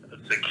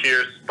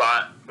secure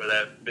spot for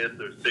that 5th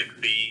or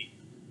 6th seed.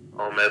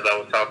 As I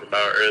was talking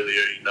about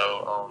earlier,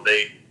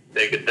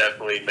 they could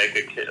definitely make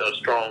a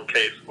strong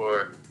case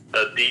for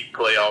a deep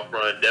playoff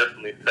run,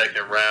 definitely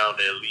second round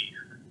at least.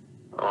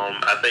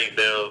 I think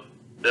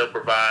they'll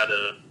provide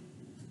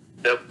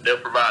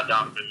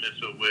Donovan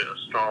Mitchell with a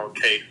strong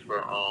case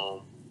for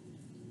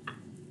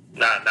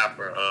not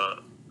for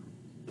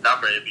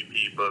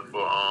MVP, but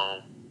for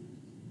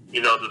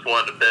just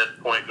one of the best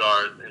point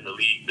guards in the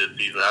league this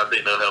season. I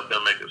think they'll help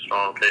them make a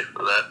strong case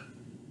for that.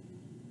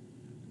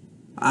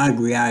 I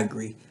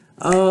agree.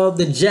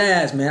 The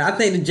Jazz, man. I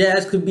think the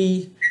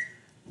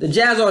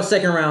Jazz are a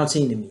second round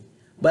team to me.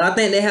 But I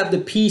think they have the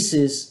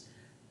pieces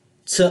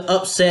to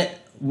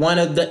upset one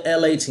of the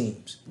LA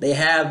teams. They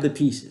have the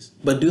pieces.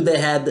 But do they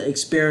have the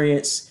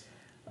experience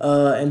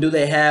and do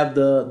they have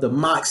the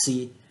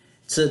moxie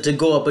to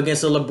go up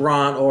against a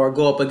LeBron or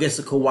go up against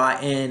a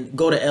Kawhi and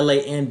go to LA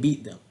and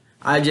beat them?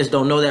 I just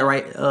don't know that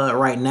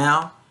right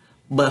now.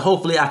 But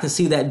hopefully I can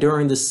see that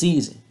during the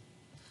season.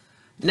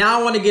 Now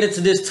I want to get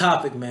into this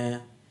topic,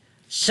 man.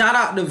 Shout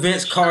out to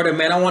Vince Carter,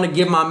 man. I want to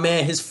give my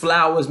man his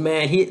flowers,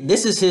 man.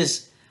 This is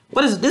his,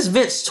 what is this,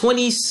 Vince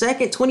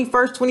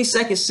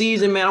 22nd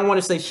season, man. I want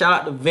to say shout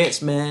out to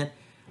Vince, man.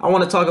 I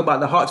want to talk about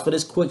the Hawks for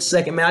this quick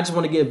second, man. I just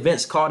want to give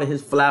Vince Carter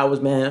his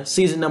flowers, man.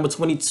 Season number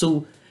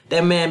 22.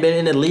 That man been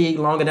in the league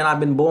longer than I've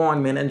been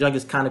born, man. That junk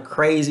is kind of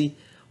crazy.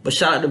 But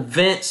shout out to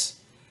Vince.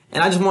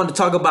 And I just wanted to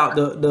talk about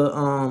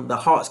the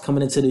Hawks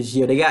coming into this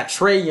year. They got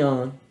Trae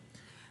Young.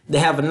 They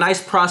have a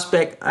nice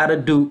prospect out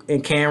of Duke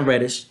and Cam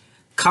Reddish.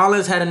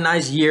 Collins had a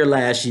nice year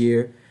last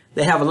year.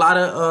 They have a lot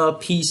of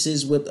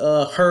pieces with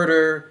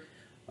Herter,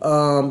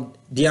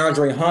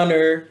 DeAndre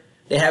Hunter.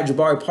 They have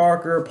Jabari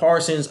Parker,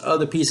 Parsons,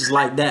 other pieces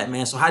like that,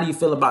 man. So how do you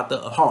feel about the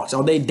Hawks?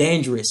 Are they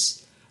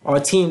dangerous? Or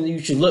a team that you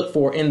should look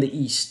for in the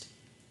East?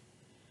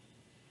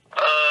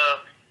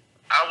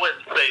 I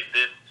wouldn't say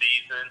this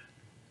season.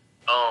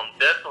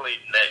 Definitely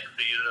next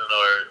season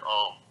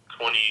or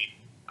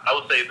I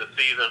would say the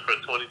season for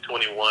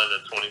 2021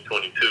 and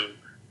 2022.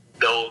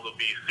 Those will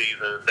be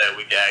seasons that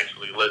we can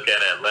actually look at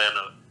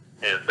Atlanta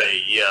and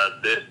say, yeah,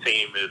 this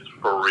team is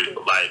for real.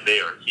 Like, they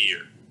are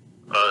here.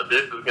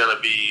 This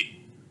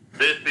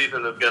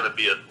season is going to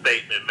be a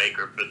statement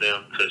maker for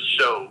them to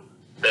show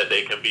that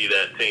they can be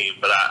that team.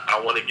 But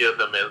I want to give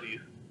them at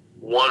least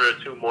one or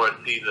two more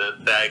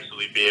seasons to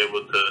actually be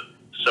able to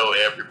show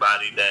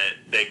everybody that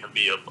they can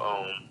be a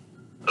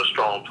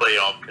strong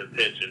playoff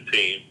contention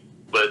team.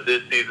 But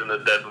this season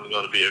is definitely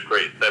going to be a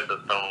great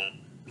stepping stone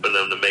for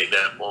them to make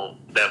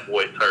that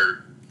voice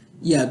heard.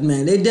 Yeah,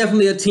 man. They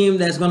definitely a team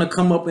that's going to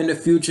come up in the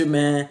future,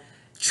 man.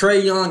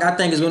 Trae Young, I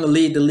think, is going to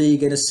lead the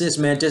league in assists,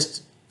 man,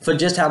 just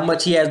how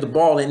much he has the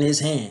ball in his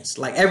hands.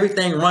 Like,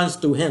 everything runs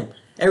through him.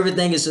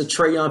 Everything is a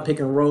Trae Young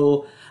pick and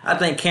roll. I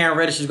think Cam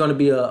Reddish is going to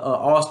be a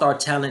all-star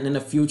talent in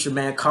the future,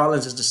 man.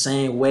 Collins is the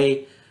same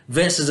way.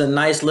 Vince is a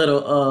nice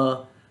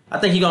little I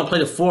think he's going to play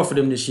the 4 for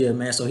them this year,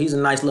 man. So he's a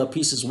nice little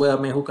piece as well,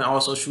 man, who can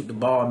also shoot the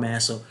ball, man.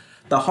 So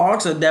the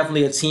Hawks are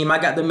definitely a team. I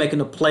got them making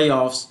the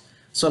playoffs.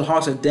 So the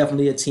Hawks are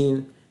definitely a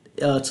team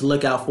to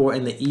look out for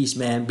in the East,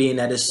 man, being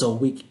that it's so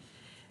weak.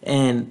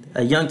 And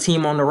a young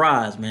team on the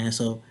rise, man.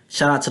 So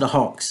shout out to the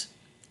Hawks.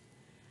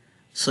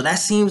 So that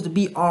seems to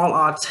be all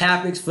our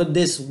topics for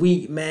this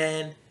week,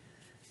 man.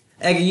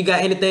 Edgar, you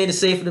got anything to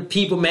say for the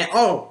people, man?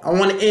 Oh, I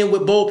want to end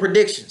with bold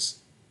predictions.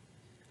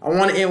 I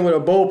want to end with a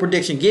bold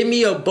prediction. Give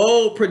me a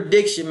bold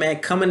prediction, man,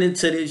 coming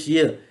into this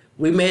year.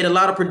 We made a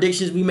lot of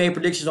predictions. We made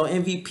predictions on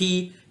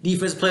MVP,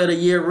 Defensive Player of the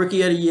Year,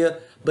 Rookie of the Year.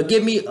 But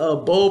give me a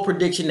bold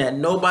prediction that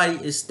nobody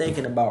is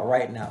thinking about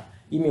right now.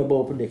 Give me a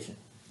bold prediction.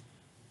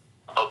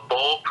 A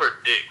bold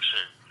prediction?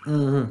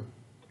 Mm-hmm.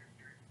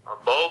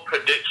 A bold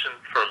prediction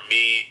for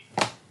me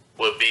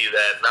would be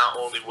that not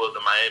only will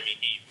the Miami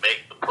Heat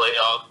make the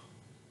playoffs,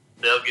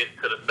 they'll get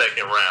to the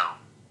second round.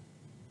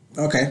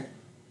 Okay.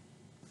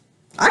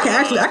 I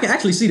can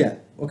actually see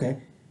that. Okay.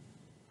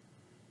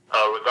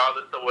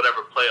 Regardless of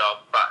whatever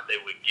playoff spot they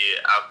would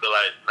get, I feel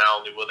like not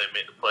only will they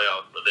make the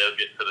playoffs, but they'll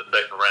get to the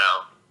second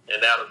round,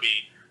 and that'll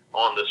be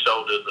on the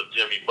shoulders of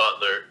Jimmy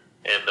Butler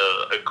and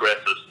the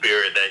aggressive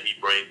spirit that he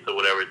brings to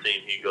whatever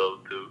team he goes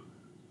to.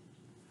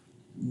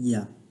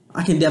 Yeah,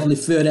 I can definitely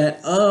feel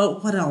that.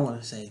 What do I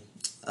want to say?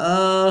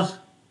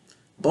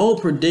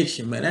 Bold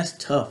prediction, man. That's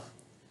tough.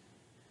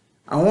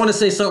 I want to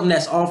say something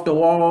that's off the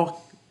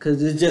wall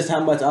because it's just how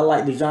much I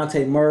like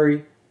DeJounte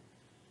Murray.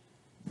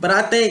 But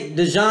I think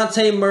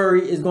DeJounte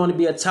Murray is going to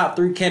be a top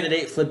 3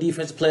 candidate for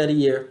Defensive Player of the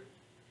Year.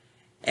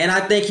 And I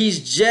think he's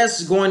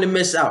just going to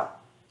miss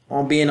out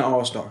on being an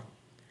All-Star.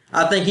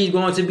 I think he's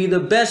going to be the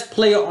best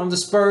player on the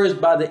Spurs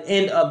by the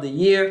end of the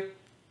year.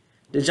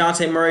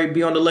 DeJounte Murray,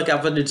 be on the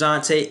lookout for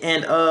DeJounte.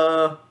 And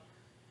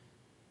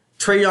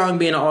Trae Young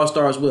being an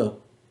All-Star as well.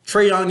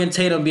 Trae Young and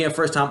Tatum being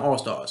first-time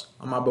All-Stars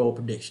are my bold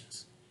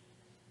predictions.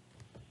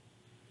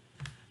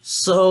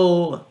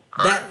 So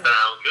that sounds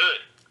good.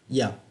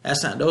 Yeah,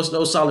 that's not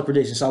those solid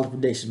predictions,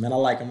 man. I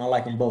like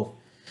them both.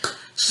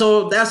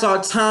 So that's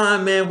our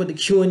time, man, with the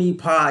Q&E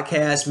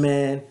podcast,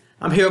 man.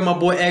 I'm here with my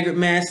boy Edgar,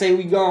 man. Say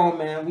we gone,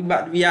 man. We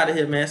about to be out of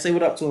here, man. Say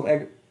what up to him,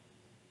 Edgar.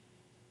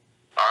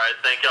 All right,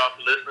 thank y'all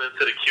for listening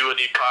to the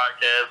Q&E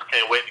podcast.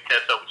 Can't wait to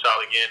catch up with y'all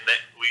again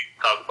next week.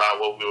 Talk about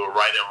what we were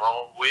right and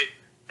wrong with,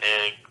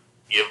 and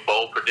give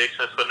bold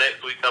predictions for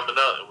next week coming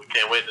up. And we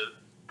can't wait to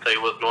tell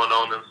you what's going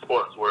on in the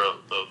sports world.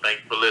 So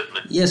thanks for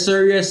listening. Yes,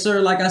 sir.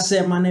 Like I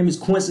said, my name is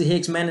Quincy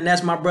Hicks, man, and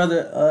that's my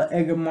brother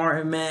Edgar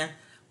Martin, man.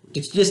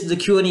 This is the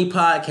Q&E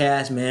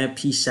podcast, man.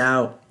 Peace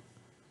out.